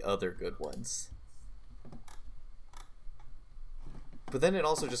one of the other good ones. But then it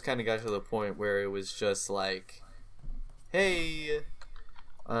also just kind of got to the point where it was just like, hey,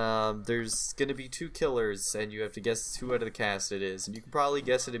 there's gonna be 2 killers, and you have to guess who out of the cast it is, and you can probably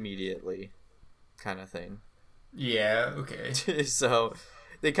guess it immediately, kind of thing. Yeah, okay. So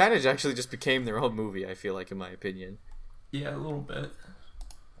they kind of actually just became their own movie, I feel like, in my opinion. Yeah, a little bit.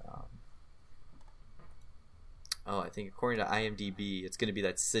 I think according to IMDb, it's going to be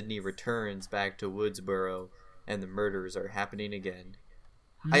that Sydney returns back to Woodsboro and the murders are happening again.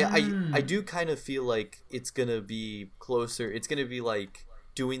 I do kind of feel like it's going to be closer. It's going to be like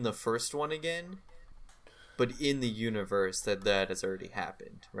doing the first one again, but in the universe that has already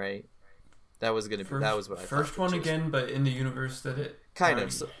happened, right? That was gonna be. That was what I thought. First one again, but in the universe that it kind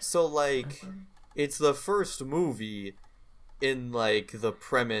of. So like, it's the first movie, in like the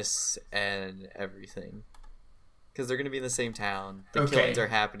premise and everything, because they're gonna be in the same town. The killings are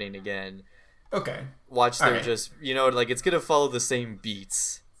happening again. Okay. Watch, they're just, you know, like, it's gonna follow the same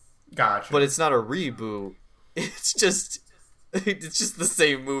beats. Gotcha. But it's not a reboot. It's just the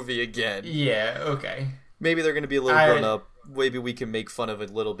same movie again. Yeah. Okay. Maybe they're gonna be a little grown up. Maybe we can make fun of a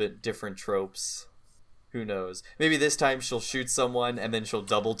little bit different tropes. Who knows? Maybe this time she'll shoot someone and then she'll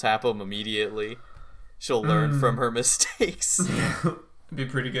double tap them immediately. She'll learn from her mistakes. Be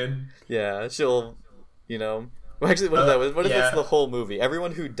pretty good. Yeah, she'll, you know. Well, actually, what if that's the whole movie?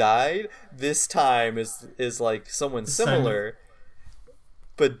 Everyone who died this time is like someone similar,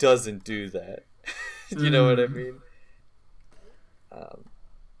 but doesn't do that. You know what I mean?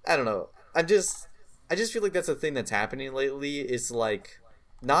 I don't know. I just feel like that's a thing that's happening lately. Is like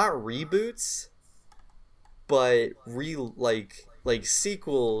not reboots, but like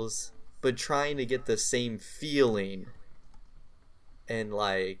sequels, but trying to get the same feeling and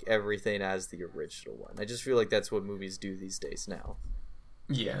like everything as the original one. I just feel like that's what movies do these days now.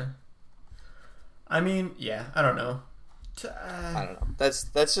 Yeah. I mean, yeah, I don't know. I don't know.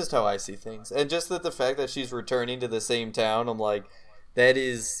 That's just how I see things. And just that the fact that she's returning to the same town, I'm like, that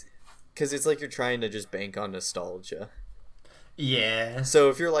is... Because it's like you're trying to just bank on nostalgia. Yeah. So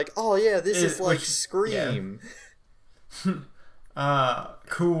if you're like, oh yeah, this is like Scream. Yeah.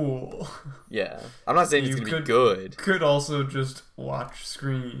 Cool. Yeah. I'm not saying it's going to be good. Could also just watch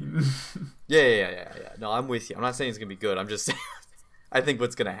Scream. Yeah. No, I'm with you. I'm not saying it's going to be good. I'm just saying I think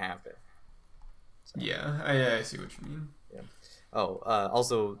what's going to happen. So. Yeah, I see what you mean. Yeah. Oh,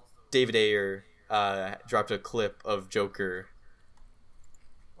 also, David Ayer dropped a clip of Joker,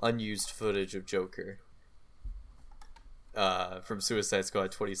 unused footage of Joker, from Suicide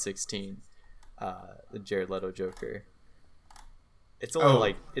Squad 2016, the Jared Leto Joker. It's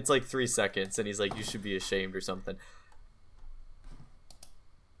only it's like 3 seconds, and he's like, "You should be ashamed" or something.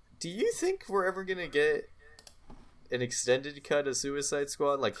 Do you think we're ever gonna get an extended cut of Suicide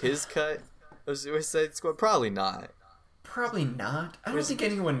Squad, like his cut of Suicide Squad? Probably not. Probably not. I don't think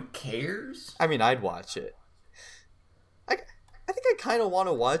anyone cares. I mean, I'd watch it. I think I kind of want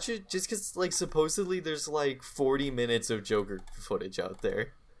to watch it just because, like, supposedly there's like 40 minutes of Joker footage out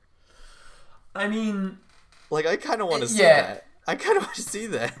there. I mean, like, I kind of want to see that. I kind of want to see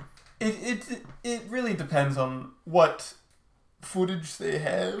that. It really depends on what footage they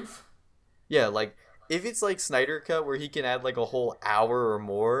have. Yeah, like, if it's like Snyder Cut where he can add like a whole hour or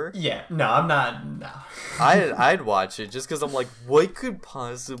more. Yeah, no, I'm not. No. I'd watch it just because I'm like, what could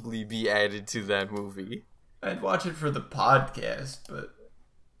possibly be added to that movie? I'd watch it for the podcast, but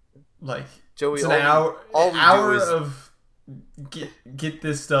like, Joey, it's an hour of get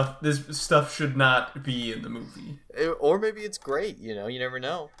this stuff. This stuff should not be in the movie. Or maybe it's great. You know, you never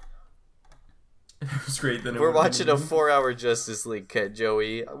know. It was great. Then we're watching a 4-hour Justice League cut,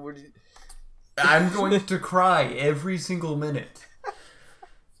 Joey. I'm going to cry every single minute.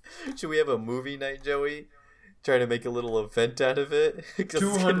 Should we have a movie night, Joey? Try to make a little event out of it?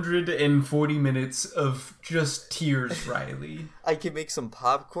 240 minutes of just tears, Riley. I can make some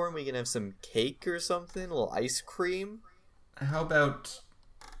popcorn. We can have some cake or something. A little ice cream. How about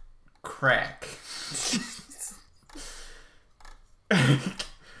crack?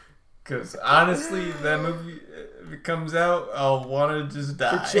 Because honestly, that movie, if it comes out, I'll want to just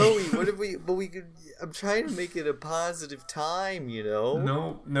die. But Joey, what if we? But we could. I'm trying to make it a positive time, you know.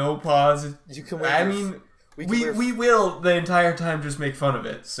 No positive. You can. I mean, we will the entire time just make fun of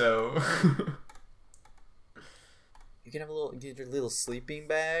it. So you can have get your little sleeping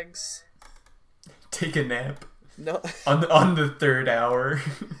bags. Take a nap. No. on the 3rd hour.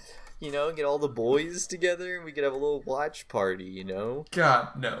 You know, get all the boys together and we could have a little watch party, you know? God,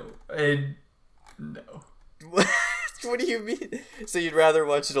 no. No. What do you mean? So you'd rather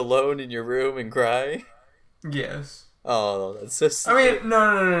watch it alone in your room and cry? Yes. Oh, that's so stupid. I mean,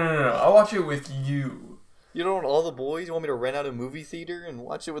 no. I'll watch it with you. You don't want all the boys? You want me to rent out a movie theater and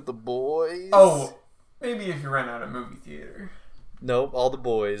watch it with the boys? Oh, maybe if you rent out a movie theater. Nope, all the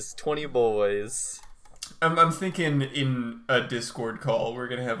boys. 20 boys. I'm thinking in a Discord call we're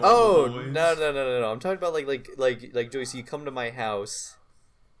gonna have all the boys. No. I'm talking about like Joyce. You come to my house,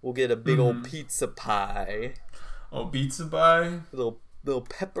 we'll get a big old pizza pie. Oh, pizza pie. Little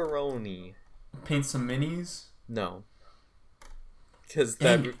pepperoni. Paint some minis. No, because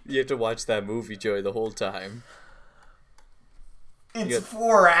you have to watch that movie, Joey, the whole time. It's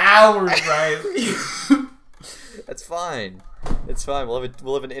 4 hours, right? That's fine. It's fine. We'll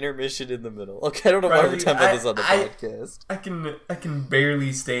have an intermission in the middle. Okay, I don't know why we're talking about this on the podcast. I can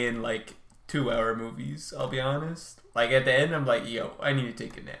barely stay in like 2-hour movies. I'll be honest. Like at the end, I'm like, yo, I need to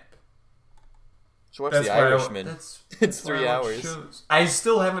take a nap. Should watch The Irishman. It's 3 hours. Shows. I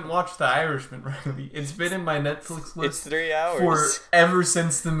still haven't watched The Irishman, Riley. It's been in my Netflix list. It's 3 hours. Ever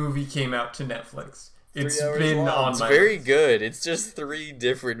since the movie came out to Netflix. It's been on my list. It's very good. It's just 3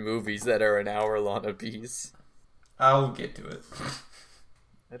 different movies that are an hour long apiece. I'll get to it.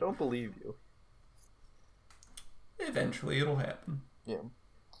 I don't believe you. Eventually, it'll happen. Yeah.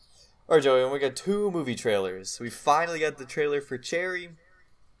 Alright, Joey, and we got 2 movie trailers. We finally got the trailer for Cherry.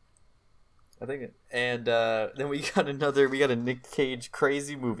 I think, and then we got a Nick Cage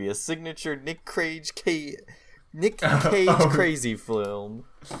crazy movie, a signature Nick Cage crazy film.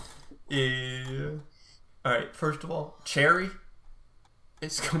 Yeah. All right. First of all, Cherry.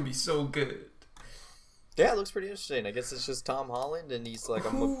 It's gonna be so good. Yeah, it looks pretty interesting. I guess it's just Tom Holland, and he's like,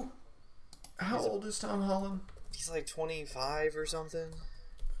 How old is Tom Holland? He's like 25 or something.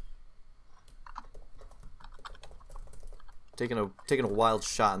 Taking a wild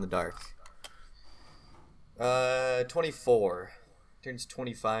shot in the dark. 24. Turns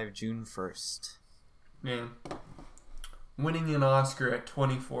 25 June 1st. Man. Winning an Oscar at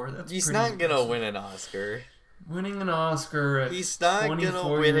 24. He's not gonna win an Oscar. Winning an Oscar at 24 He's not gonna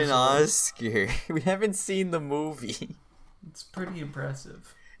win an Oscar. We haven't seen the movie. It's pretty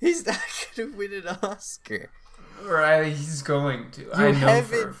impressive. He's not gonna win an Oscar. Right, he's going to. I know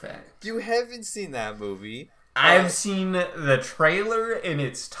for a fact. You haven't seen that movie. I've seen the trailer, and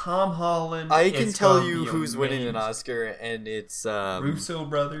it's Tom Holland. I can tell you who's winning an Oscar, and it's Russo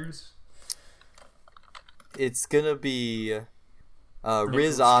brothers. It's gonna be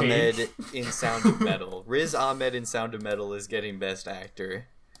Riz Ahmed in Sound of Metal. Riz Ahmed in Sound of Metal is getting Best Actor,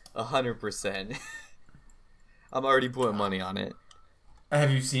 100%. I'm already putting money on it.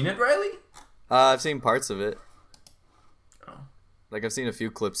 Have you seen it, Riley? I've seen parts of it. Oh. Like, I've seen a few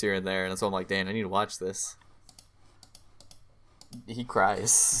clips here and there, and so I'm like, Dan, I need to watch this. He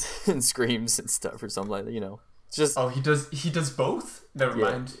cries and screams and stuff or something like that, It's just he does both? Never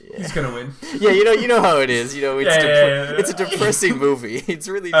mind. Yeah. He's gonna win. Yeah, you know how it is. It's a depressing movie. It's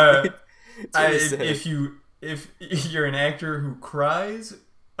really, sad. If you're an actor who cries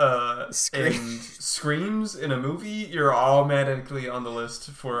and screams in a movie, you're automatically on the list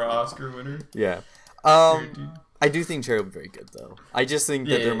for an Oscar winner. Yeah. I do think Cherry will be very good, though. I just think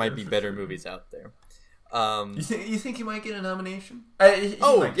that there might be better movies out there. You think he might get a nomination?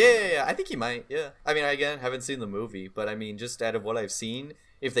 Yeah. I think he might. Yeah. I mean, again, haven't seen the movie, but I mean, just out of what I've seen,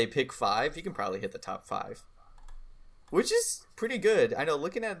 if they pick 5, he can probably hit the top 5, which is pretty good. I know.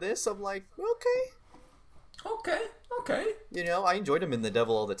 Looking at this, I'm like, okay. I enjoyed him in The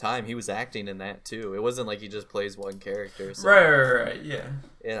Devil All the Time. He was acting in that too. It wasn't like he just plays one character. So. Right. Yeah.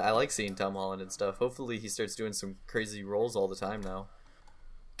 Yeah, I like seeing Tom Holland and stuff. Hopefully, he starts doing some crazy roles all the time now.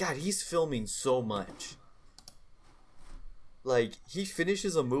 God, he's filming so much. Like, he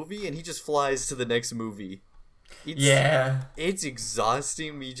finishes a movie and he just flies to the next movie. It's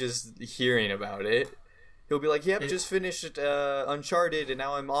exhausting me just hearing about it. He'll be like, yep, just finished Uncharted, and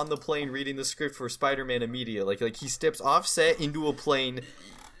now I'm on the plane reading the script for Spider-Man immediately. Like he steps off set into a plane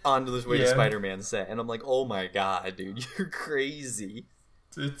onto his way to Spider-Man set. And I'm like, oh my god, dude, you're crazy.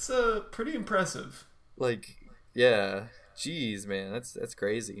 It's pretty impressive. Like, yeah. Jeez, man, that's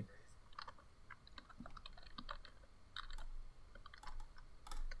crazy.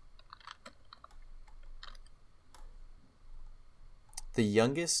 The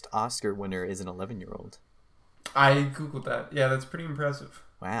youngest Oscar winner is an 11-year-old. I googled that. Yeah, that's pretty impressive.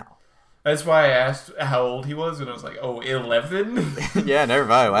 Wow. That's why I asked how old he was, and I was like, oh, 11? Yeah, never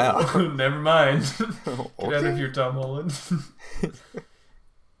mind. Wow. Never mind. Okay. Get out of here, Tom Holland.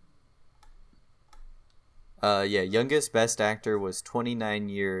 Youngest Best Actor was 29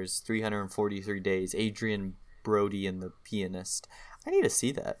 years, 343 days. Adrian Brody in The Pianist. I need to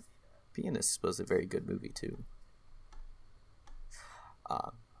see that. Pianist was a very good movie, too.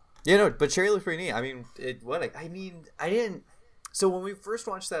 But Cherry looked pretty neat. I mean, I didn't... So when we first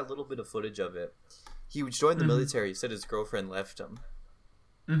watched that little bit of footage of it, he joined the military. He said his girlfriend left him.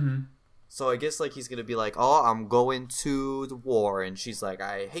 Mm-hmm. So I guess, like, he's going to be like, oh, I'm going to the war. And she's like,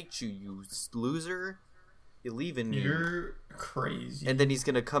 I hate you, you loser. You're leaving me. You're crazy. And then he's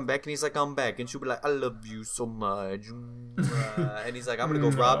going to come back, and he's like, I'm back. And she'll be like, I love you so much. And he's like, I'm going to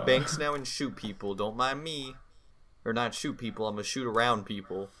go rob banks now and shoot people. Don't mind me. Or not shoot people, I'm going to shoot around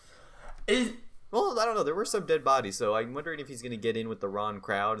people. Well, I don't know. There were some dead bodies, so I'm wondering if he's going to get in with the wrong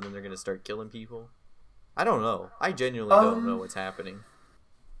crowd and then they're going to start killing people. I don't know. I genuinely don't know what's happening.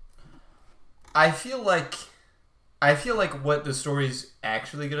 I feel like what the story's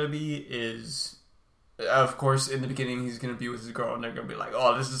actually going to be is, of course, in the beginning he's going to be with his girl and they're going to be like,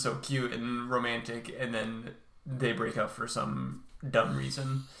 oh, this is so cute and romantic, and then they break up for some dumb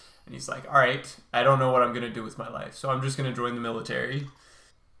reason. And he's like, all right, I don't know what I'm going to do with my life, so I'm just going to join the military.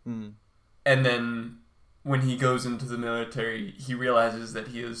 Mm. And then when he goes into the military, he realizes that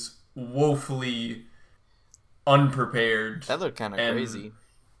he is woefully unprepared. That looked kind of crazy.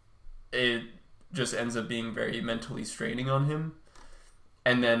 It just ends up being very mentally straining on him.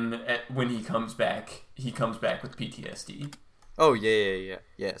 And then when he comes back with PTSD. Oh, yeah.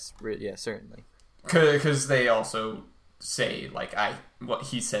 Yes, yeah, certainly. Because they also say, like, what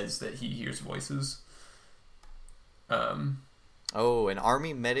he says that he hears voices. Oh, an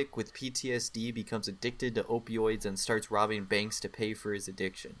army medic with PTSD becomes addicted to opioids and starts robbing banks to pay for his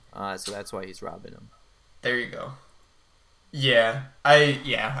addiction. So that's why he's robbing them. There you go. Yeah,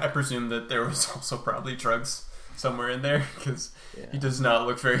 I presume that there was also probably drugs somewhere in there, because he does not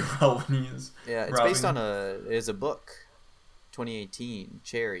look very well when he is. Yeah, it's based on a book, 2018,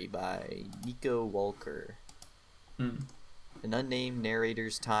 Cherry by Nico Walker. Mm. An unnamed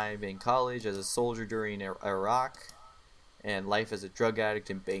narrator's time in college as a soldier during Iraq, and life as a drug addict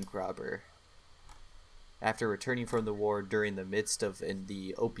and bank robber. After returning from the war during the midst of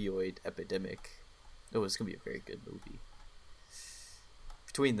the opioid epidemic. Oh, it's going to be a very good movie.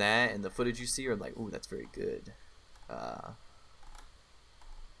 Between that and the footage you see, I'm like, ooh, that's very good. I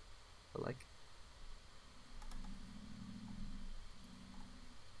like it.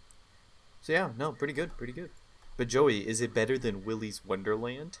 So yeah, no, pretty good. But Joey, is it better than Willy's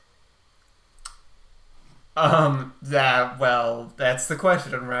Wonderland? That's the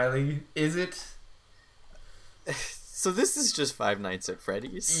question, Riley. Is it? So this is just Five Nights at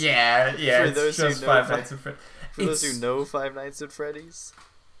Freddy's? Yeah, it's just Five Nights at Freddy's. For those who know Five Nights at Freddy's.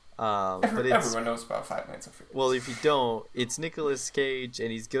 Everyone knows about Five Nights at Freddy's. Well, if you don't, it's Nicolas Cage,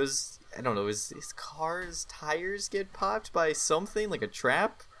 and he goes, I don't know, his car's tires get popped by something, like a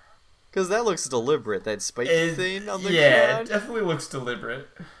trap? Because that looks deliberate, that spiky thing on the ground. Yeah, it definitely looks deliberate.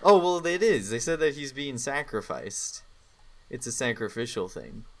 Oh, well, it is. They said that he's being sacrificed. It's a sacrificial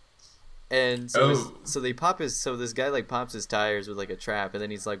thing. And so this guy like pops his tires with like a trap, and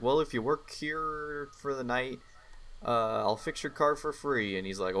then he's like, well, if you work here for the night, I'll fix your car for free. And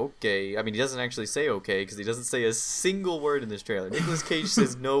he's like, okay. I mean, he doesn't actually say okay, because he doesn't say a single word in this trailer. Nicolas Cage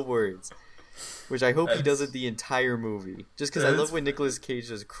says no words. Which I hope he does it the entire movie. Just because I love when Nicolas Cage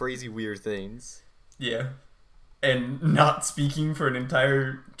does crazy weird things. Yeah. And not speaking for an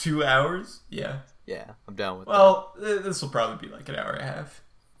entire 2 hours? Yeah. Yeah, I'm down with that. Well, this will probably be like an hour and a half.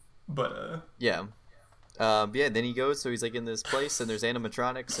 But, yeah. Then he goes, so he's like in this place, and there's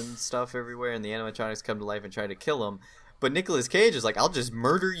animatronics and stuff everywhere, and the animatronics come to life and try to kill him. But Nicolas Cage is like, I'll just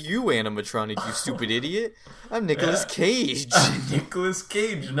murder you, animatronic, you stupid idiot. I'm Nicolas Cage. I'm Nicolas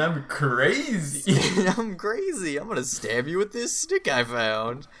Cage, and I'm crazy. I'm crazy. I'm going to stab you with this stick I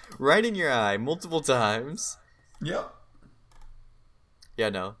found. Right in your eye, multiple times. Yep. Yeah,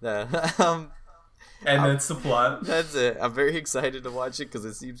 no. And that's the plot. That's it. I'm very excited to watch it because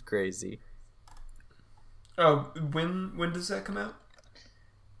it seems crazy. Oh, when does that come out?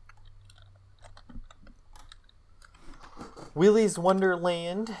 Willy's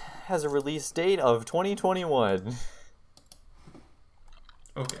Wonderland has a release date of 2021.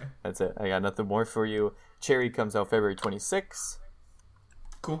 Okay. That's it. I got nothing more for you. Cherry comes out February 26th.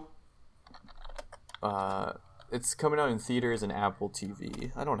 Cool. It's coming out in theaters and Apple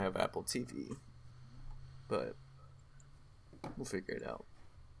TV. I don't have Apple TV, but we'll figure it out.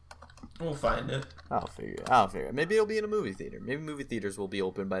 We'll find it. I'll figure it. Maybe it'll be in a movie theater. Maybe movie theaters will be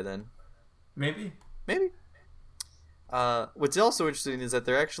open by then. Maybe. What's also interesting is that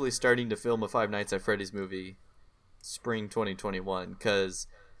they're actually starting to film a Five Nights at Freddy's movie spring 2021, because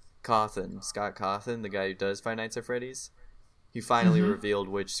Scott Cawthon, the guy who does Five Nights at Freddy's, he finally revealed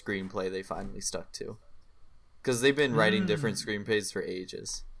which screenplay they finally stuck to. Because they've been writing different screenplays for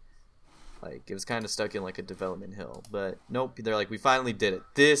ages. Like, it was kind of stuck in like a development hill. But nope, they're like, we finally did it.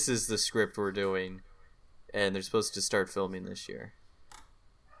 This is the script we're doing. And they're supposed to start filming this year.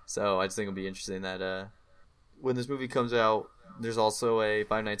 So I just think it'll be interesting that when this movie comes out, there's also a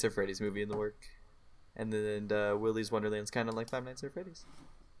Five Nights at Freddy's movie in the work. And then Willy's Wonderland's kind of like Five Nights at Freddy's.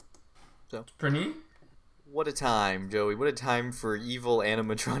 So pretty neat. What a time, Joey. What a time for evil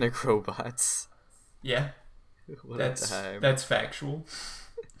animatronic robots. Yeah. What a time. That's factual.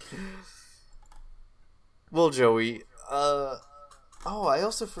 Well, Joey, I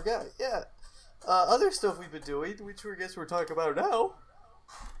also forgot, other stuff we've been doing, which I guess we're talking about now,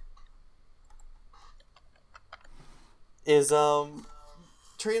 is,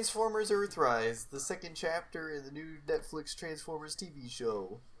 Transformers Earthrise, the second chapter in the new Netflix Transformers TV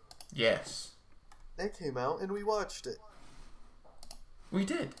show. Yes. That came out, and we watched it. We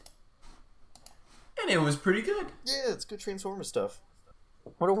did. And it was pretty good. Yeah, it's good Transformers stuff.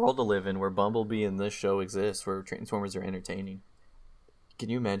 What a world to live in where Bumblebee and this show exists, where Transformers are entertaining. Can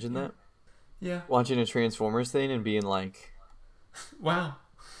you imagine that? Yeah. Watching a Transformers thing and being like, wow.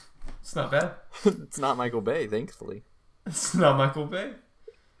 It's not bad. it's not Michael Bay, thankfully. It's not Michael Bay.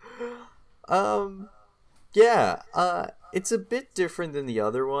 Yeah, it's a bit different than the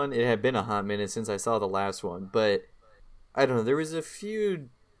other one. It had been a hot minute since I saw the last one, but I don't know, there was a few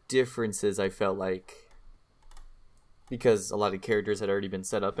differences I felt like, because a lot of characters had already been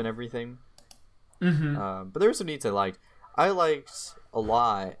set up and everything. Mm-hmm. But there were some neats I liked. I liked a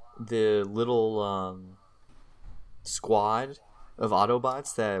lot the little squad of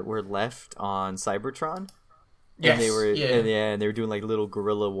Autobots that were left on Cybertron. Yes, And they were, yeah. and they were doing like little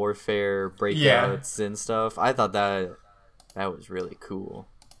guerrilla warfare breakouts and stuff. I thought that was really cool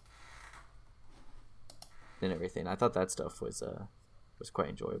and everything. I thought that stuff was quite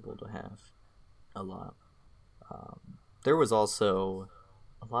enjoyable to have a lot. There was also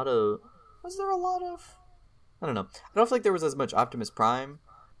a lot of. Was there a lot of? I don't know. I don't feel like there was as much Optimus Prime,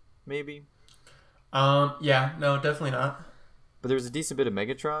 maybe. Yeah, no, definitely not. But there was a decent bit of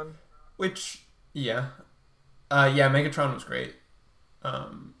Megatron. Which, yeah. Yeah, Megatron was great.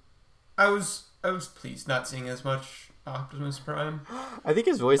 I was pleased not seeing as much Optimus Prime. I think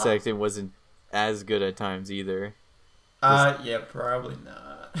his voice acting wasn't as good at times either. Yeah, probably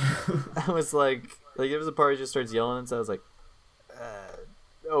not. I was like there was a part he just starts yelling and so I was like,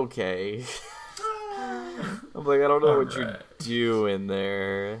 okay. I'm like, I don't know what you're doing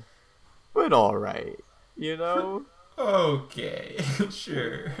there, but all right, you know. Okay,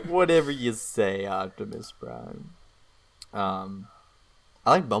 sure. Whatever you say, Optimus Prime. I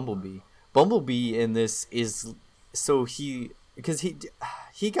like Bumblebee. Bumblebee in this is so because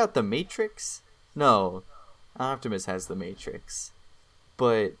he got the Matrix. No, Optimus has the Matrix,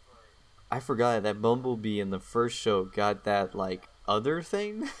 but I forgot that Bumblebee in the first show got that like other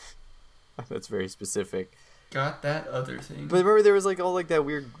thing. That's very specific. Got that other thing. But remember, there was like all like that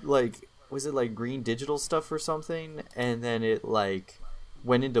weird like. Was it like green digital stuff or something? And then it like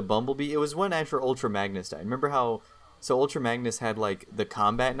went into Bumblebee. It was when after Ultra Magnus died. Remember how? So Ultra Magnus had like the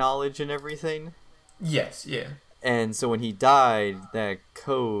combat knowledge and everything. Yes, yeah. And so when he died, that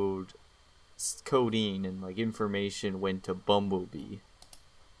coding and like information went to Bumblebee.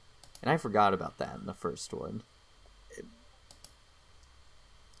 And I forgot about that in the first one.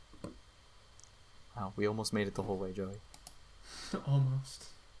 Wow, we almost made it the whole way, Joey. Almost.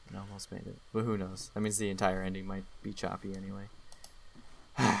 Almost made it. But who knows? That means the entire ending might be choppy anyway.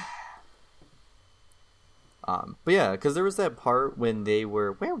 But yeah, because there was that part when they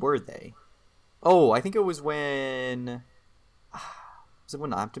were... Where were they? Oh, I think it was when... Was it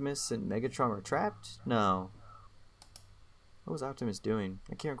when Optimus and Megatron were trapped? No. What was Optimus doing?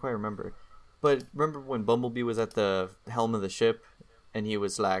 I can't quite remember. But remember when Bumblebee was at the helm of the ship and he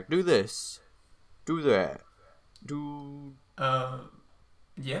was like, do this, do that, do...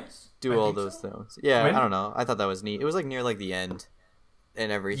 Yes. Do all those things. Yeah, when? I don't know. I thought that was neat. It was like near like the end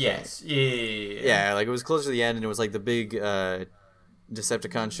and everything. Yes. Yeah. Yeah, like it was closer to the end and it was like the big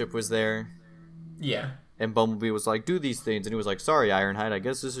Decepticon ship was there. Yeah. And Bumblebee was like, do these things. And he was like, sorry, Ironhide, I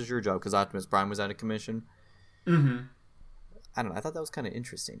guess this is your job because Optimus Prime was out of commission. Mm-hmm. I don't know. I thought that was kind of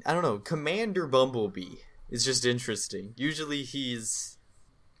interesting. I don't know. Commander Bumblebee is just interesting. Usually he's...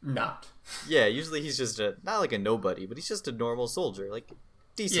 Not. Yeah, usually he's just not like a nobody, but he's just a normal soldier. Like...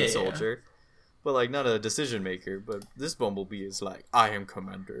 Decent soldier, but like not a decision maker. But this Bumblebee is like, I am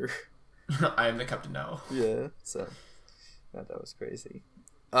commander. I am the captain now. Yeah, so that was crazy.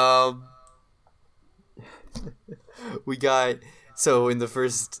 We got so in the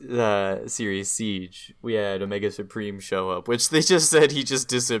first series Siege, we had Omega Supreme show up, which they just said he just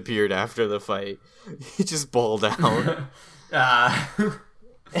disappeared after the fight. He just balled out.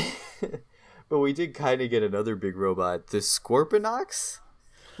 But we did kind of get another big robot, the Scorponok.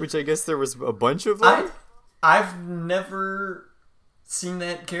 Which I guess there was a bunch of them. I've never seen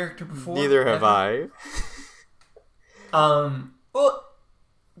that character before. Neither have I.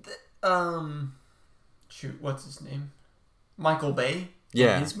 Shoot, what's his name? Michael Bay.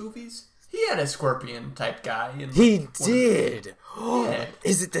 Yeah. In his movies, he had a scorpion type guy. He did. Yeah.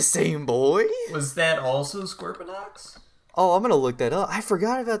 Is it the same boy? Was that also Scorponok? Oh, I'm gonna look that up. I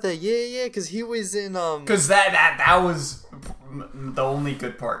forgot about that. Yeah, because he was in Because that was the only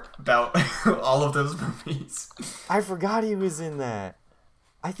good part about all of those movies. I forgot he was in that.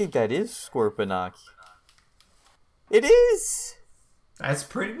 I think that is Scorponok. It is. That's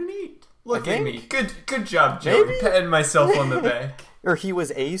pretty neat. Look at me. Good job, Joey. Maybe? Patting myself on the back. Or he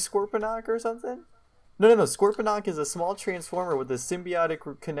was a Scorponok or something? No. Scorponok is a small transformer with a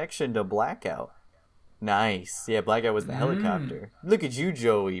symbiotic connection to Blackout. Nice. Yeah, Black Guy was the helicopter. Look at you,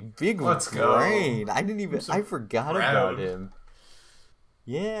 Joey. Big Let's brain. go. I forgot proud. about him.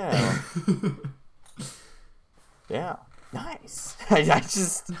 Yeah. Yeah. Nice. I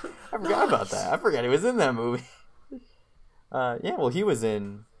forgot about that. I forgot he was in that movie. Yeah, well, he was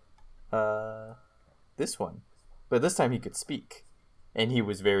in this one. But this time he could speak. And he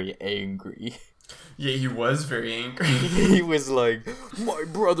was very angry. Yeah, he was very angry. He was like, my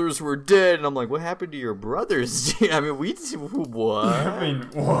brothers were dead. And I'm like, what happened to your brothers? I mean, what? I mean,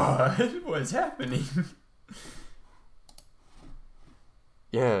 what was happening?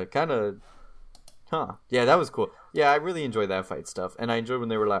 Yeah, kind of. Huh. Yeah, that was cool. Yeah, I really enjoyed that fight stuff. And I enjoyed when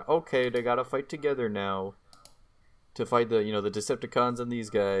they were like, okay, they gotta fight together now. To fight the Decepticons and these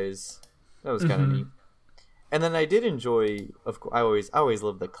guys. That was kind of neat. And then I did enjoy, of course, I always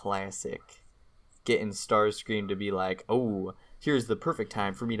love the classic. Getting Starscream to be like, oh, here's the perfect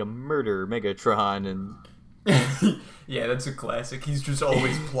time for me to murder Megatron. And yeah, that's a classic. He's just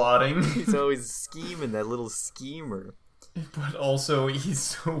always plotting. he's always scheming, that little schemer. But also, he's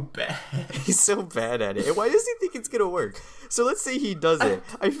so bad. He's so bad at it. And why does he think it's gonna work? So let's say he does it.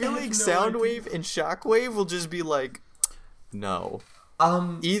 I feel like Soundwave and Shockwave will just be like, no.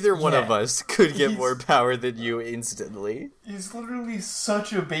 Either one of us could get more power than you instantly. He's literally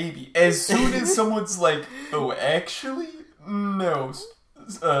such a baby. As soon as someone's like, oh, actually? No.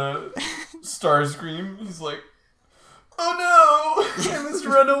 Starscream, he's like, oh no! I must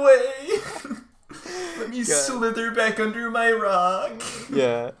run away! Let me slither back under my rock.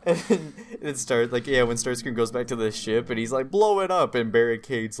 Yeah, and it starts like when Starscream goes back to the ship and he's like, blow it up, and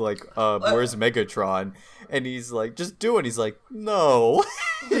Barricade's like, where's Megatron? And he's like, just do it. He's like, no.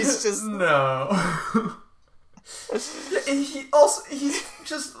 He's just no. And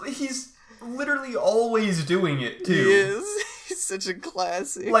he's literally always doing it too. He is. He's such a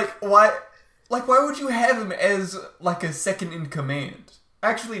classic. Why would you have him as like a second in command?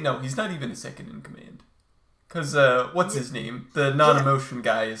 Actually, no, he's not even a second in command. Cause what's his name? The non-emotion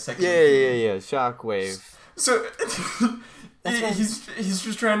guy is second. Yeah. Shockwave. So he's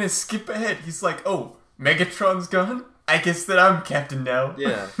just trying to skip ahead. He's like, oh, Megatron's gone? I guess that I'm captain now.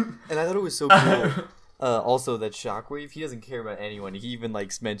 Yeah. And I thought it was so cool. Also, that Shockwave, he doesn't care about anyone. He even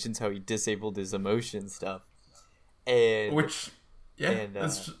mentions how he disabled his emotion stuff. And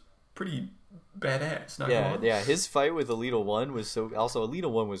that's pretty badass. His fight with Elita 1 was so. Also,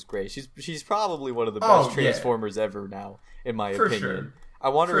 Elita 1 was great. She's probably one of the best Transformers ever now, in my opinion. Sure. I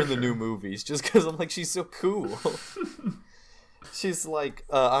want her in the new movies just because I'm like, she's so cool. She's like,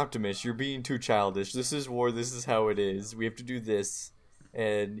 Optimus, you're being too childish. This is war. This is how it is. We have to do this.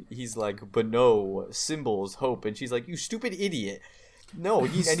 And he's like, but no, symbols, hope. And she's like, you stupid idiot. No,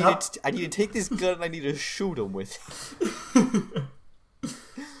 I need to take this gun and I need to shoot him with it.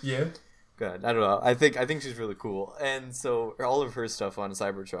 Yeah. God, I don't know. I think she's really cool. And so all of her stuff on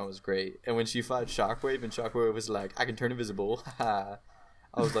Cybertron was great. And when she fought Shockwave and Shockwave was like, I can turn invisible. I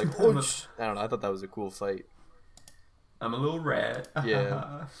was like, I don't know. I thought that was a cool fight. I'm a little rat.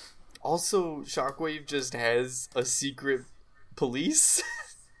 Yeah. Also, Shockwave just has a secret police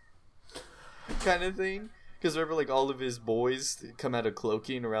kind of thing. Because remember, all of his boys come out of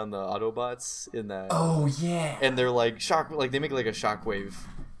cloaking around the Autobots in that. Oh yeah. And they're like they make a Shockwave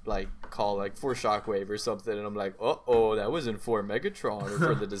call for Shockwave or something, and I'm like, that wasn't for Megatron or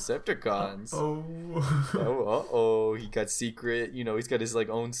for the Decepticons. He got secret. He's got his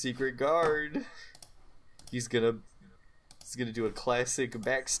own secret guard. He's gonna do a classic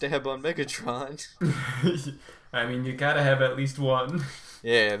backstab on Megatron. I mean, you gotta have at least one.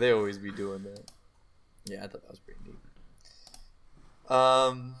 Yeah, they always be doing that. Yeah, I thought that was pretty neat.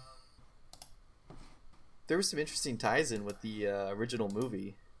 There was some interesting ties in with the original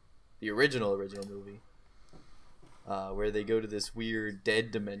movie. The original movie. Where they go to this weird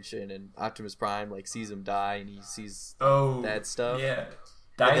dead dimension and Optimus Prime sees him die and he sees that stuff. Yeah.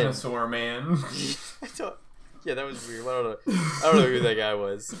 Dinosaur Man. Yeah, that was weird. I don't know who that guy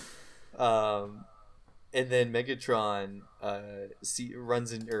was. And then Megatron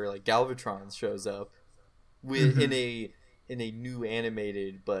runs in, or Galvatron shows up with in a new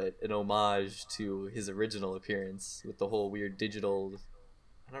animated but an homage to his original appearance with the whole weird digital,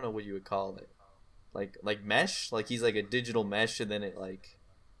 I don't know what you would call it, like mesh, he's a digital mesh and then it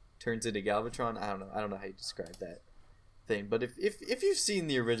turns into Galvatron. I don't know how you describe that thing, but if you've seen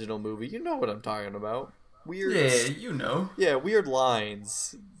the original movie, you know what I'm talking about. Weird, yeah, weird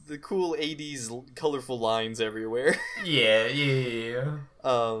lines, the cool 80s colorful lines everywhere. yeah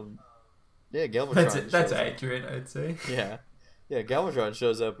Galvatron that's accurate, I'd say. Yeah, Galvatron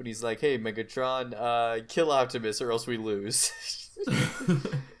shows up and he's like, hey Megatron, kill Optimus or else we lose.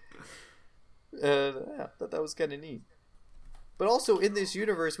 Yeah, I thought that was kind of neat. But also in this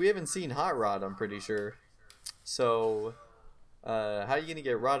universe, we haven't seen Hot Rod. I'm pretty sure. So, how are you gonna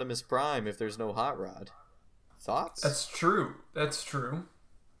get Rodimus Prime if there's no Hot Rod? Thoughts? That's true. That's true.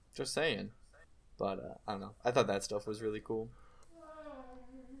 Just saying. But I don't know. I thought that stuff was really cool.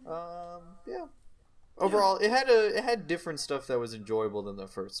 Yeah. Overall, it had different stuff that was enjoyable than the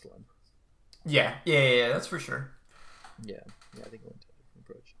first one. Yeah. That's for sure. Yeah. I think it went to a different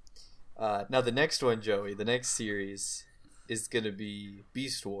approach. Now the next one, Joey, the next series is gonna be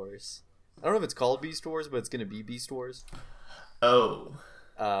Beast Wars. I don't know if it's called Beast Wars, but it's gonna be Beast Wars. Oh.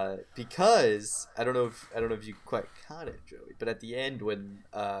 Because I don't know if you quite caught it, Joey, but at the end when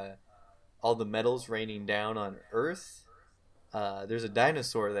all the metal's raining down on Earth, there's a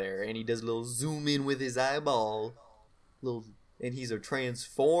dinosaur there, and he does a little zoom in with his eyeball, and he's a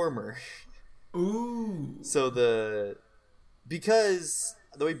transformer. Ooh. So because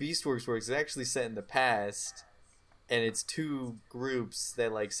the way Beast Wars works, it's actually set in the past, and it's two groups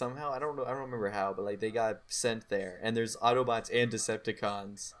that like somehow I don't remember how, but like they got sent there, and there's Autobots and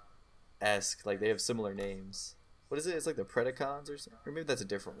Decepticons-esque, like they have similar names. What is it? It's like the Predacons or something, or maybe that's a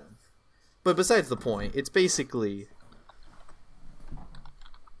different one. But besides the point, it's basically,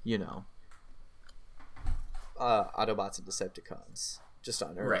 Autobots and Decepticons just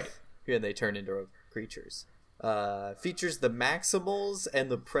on Earth, right? And they turn into creatures. Features the Maximals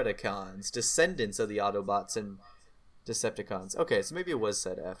and the Predacons, descendants of the Autobots and Decepticons. Okay, so maybe it was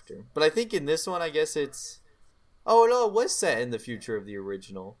set after. But I think in this one, I guess it's... Oh, no, it was set in the future of the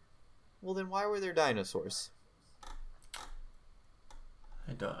original. Well, then why were there dinosaurs?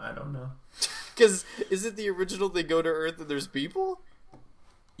 I don't know. Because is it the original they go to Earth and there's people?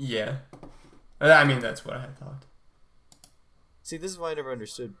 Yeah. I mean, that's what I thought. See, this is why I never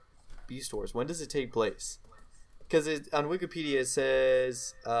understood Beast Wars. When does it take place? Because on Wikipedia it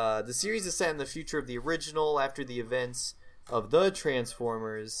says the series is set in the future of the original after the events of the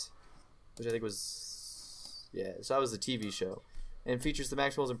Transformers, which I think was so that was the TV show, and features the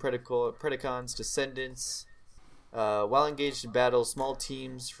Maximals and Predacons descendants. While engaged in battle, small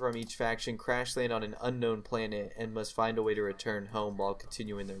teams from each faction crash land on an unknown planet and must find a way to return home while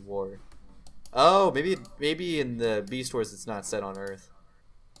continuing their war. Oh, maybe in the Beast Wars it's not set on Earth.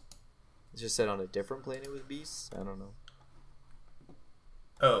 It's just set on a different planet with beasts? I don't know.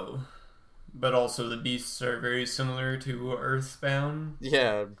 Oh. But also the beasts are very similar to Earthbound?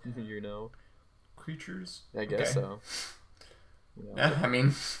 Yeah, creatures? I guess so. Yeah, I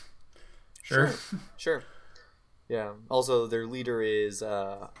mean... Sure. Yeah. Also, their leader is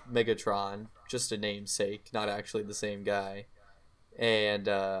Megatron, just a namesake, not actually the same guy. And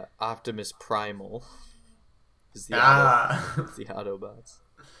Optimus Primal is the Autobots.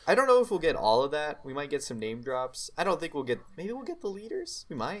 I don't know if we'll get all of that. We might get some name drops. I don't think we'll get... Maybe we'll get the leaders?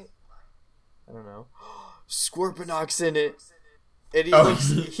 We might. I don't know. Scorponok's in it. And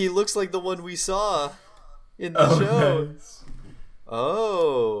he looks like the one we saw in the show. Nice.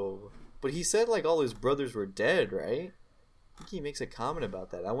 Oh. But he said like all his brothers were dead, right? I think he makes a comment about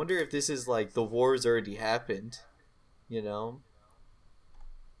that. I wonder if this is like the wars already happened. And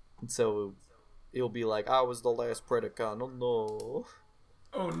so he'll be like, I was the last Predacon. Oh no.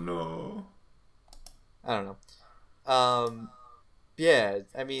 Oh no. I don't know. Yeah,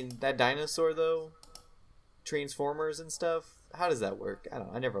 I mean that dinosaur though, Transformers and stuff. How does that work? I don't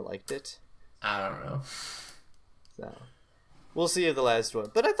know. I never liked it. I don't know. So we'll see if the last one.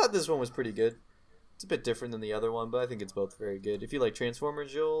 But I thought this one was pretty good. It's a bit different than the other one, but I think it's both very good. If you like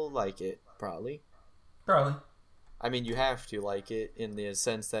Transformers, you'll like it probably. I mean, you have to like it in the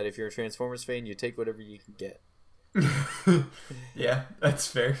sense that if you're a Transformers fan, you take whatever you can get. Yeah, that's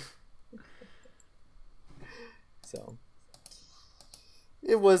fair. So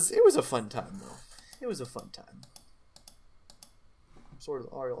it was a fun time though. It was a fun time. Sort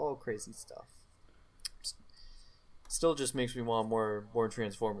of all crazy stuff. Still just makes me want more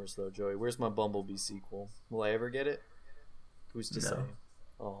Transformers though, Joey. Where's my Bumblebee sequel? Will I ever get it? Who's to say?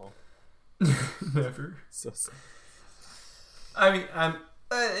 Oh. Never. So sad. I mean,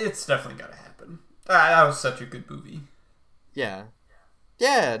 it's definitely gotta happen. That was such a good movie. Yeah,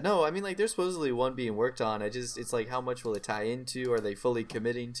 no, I mean, like, there's supposedly one being worked on. It's like, how much will it tie into? Are they fully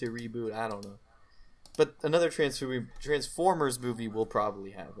committing to reboot? I don't know. But another Transformers movie will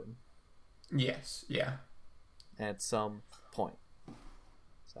probably happen. Yes, yeah. At some point.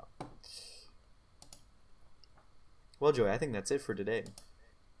 So. Well, Joey, I think that's it for today.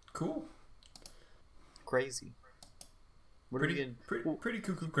 Cool. Crazy. Pretty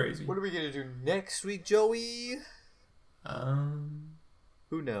cuckoo crazy. What are we gonna do next week, Joey?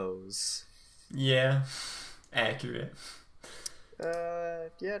 Who knows? Yeah, accurate. Yeah,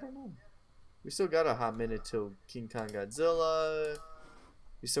 I don't know. We still got a hot minute till King Kong Godzilla.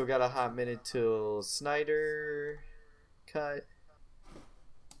 We still got a hot minute till Snyder cut.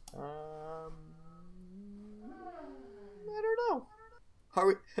 I don't know. Are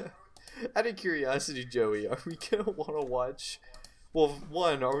we? Out of curiosity, Joey, are we gonna want to watch? Well,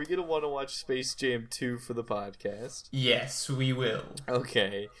 one, are we gonna want to watch Space Jam 2 for the podcast? Yes, we will.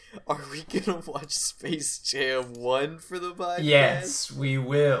 Okay. Are we gonna watch Space Jam 1 for the podcast? Yes, we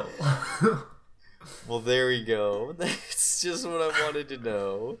will. Well, there we go. That's just what I wanted to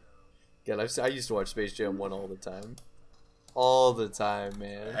know. God, I used to watch Space Jam 1 all the time. All the time,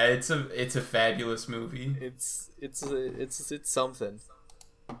 man. It's a fabulous movie. It's something.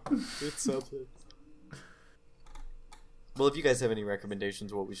 It's something. Well, if you guys have any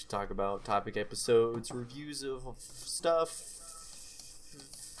recommendations of what we should talk about, topic episodes, reviews of stuff,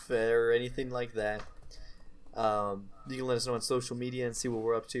 or anything like that, you can let us know on social media and see what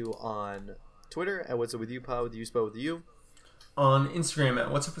we're up to on Twitter at What's Up With You Pod, with the U spelled with the U. On Instagram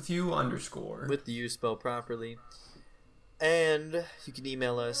at What's Up With You _ with the U spelled properly. And you can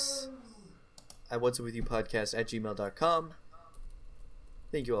email us at whatsupwithyoupodcast@gmail.com.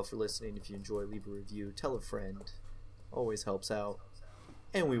 Thank you all for listening. If you enjoy, leave a review, tell a friend. Always helps out.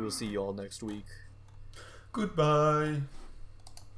 And we will see you all next week. Goodbye.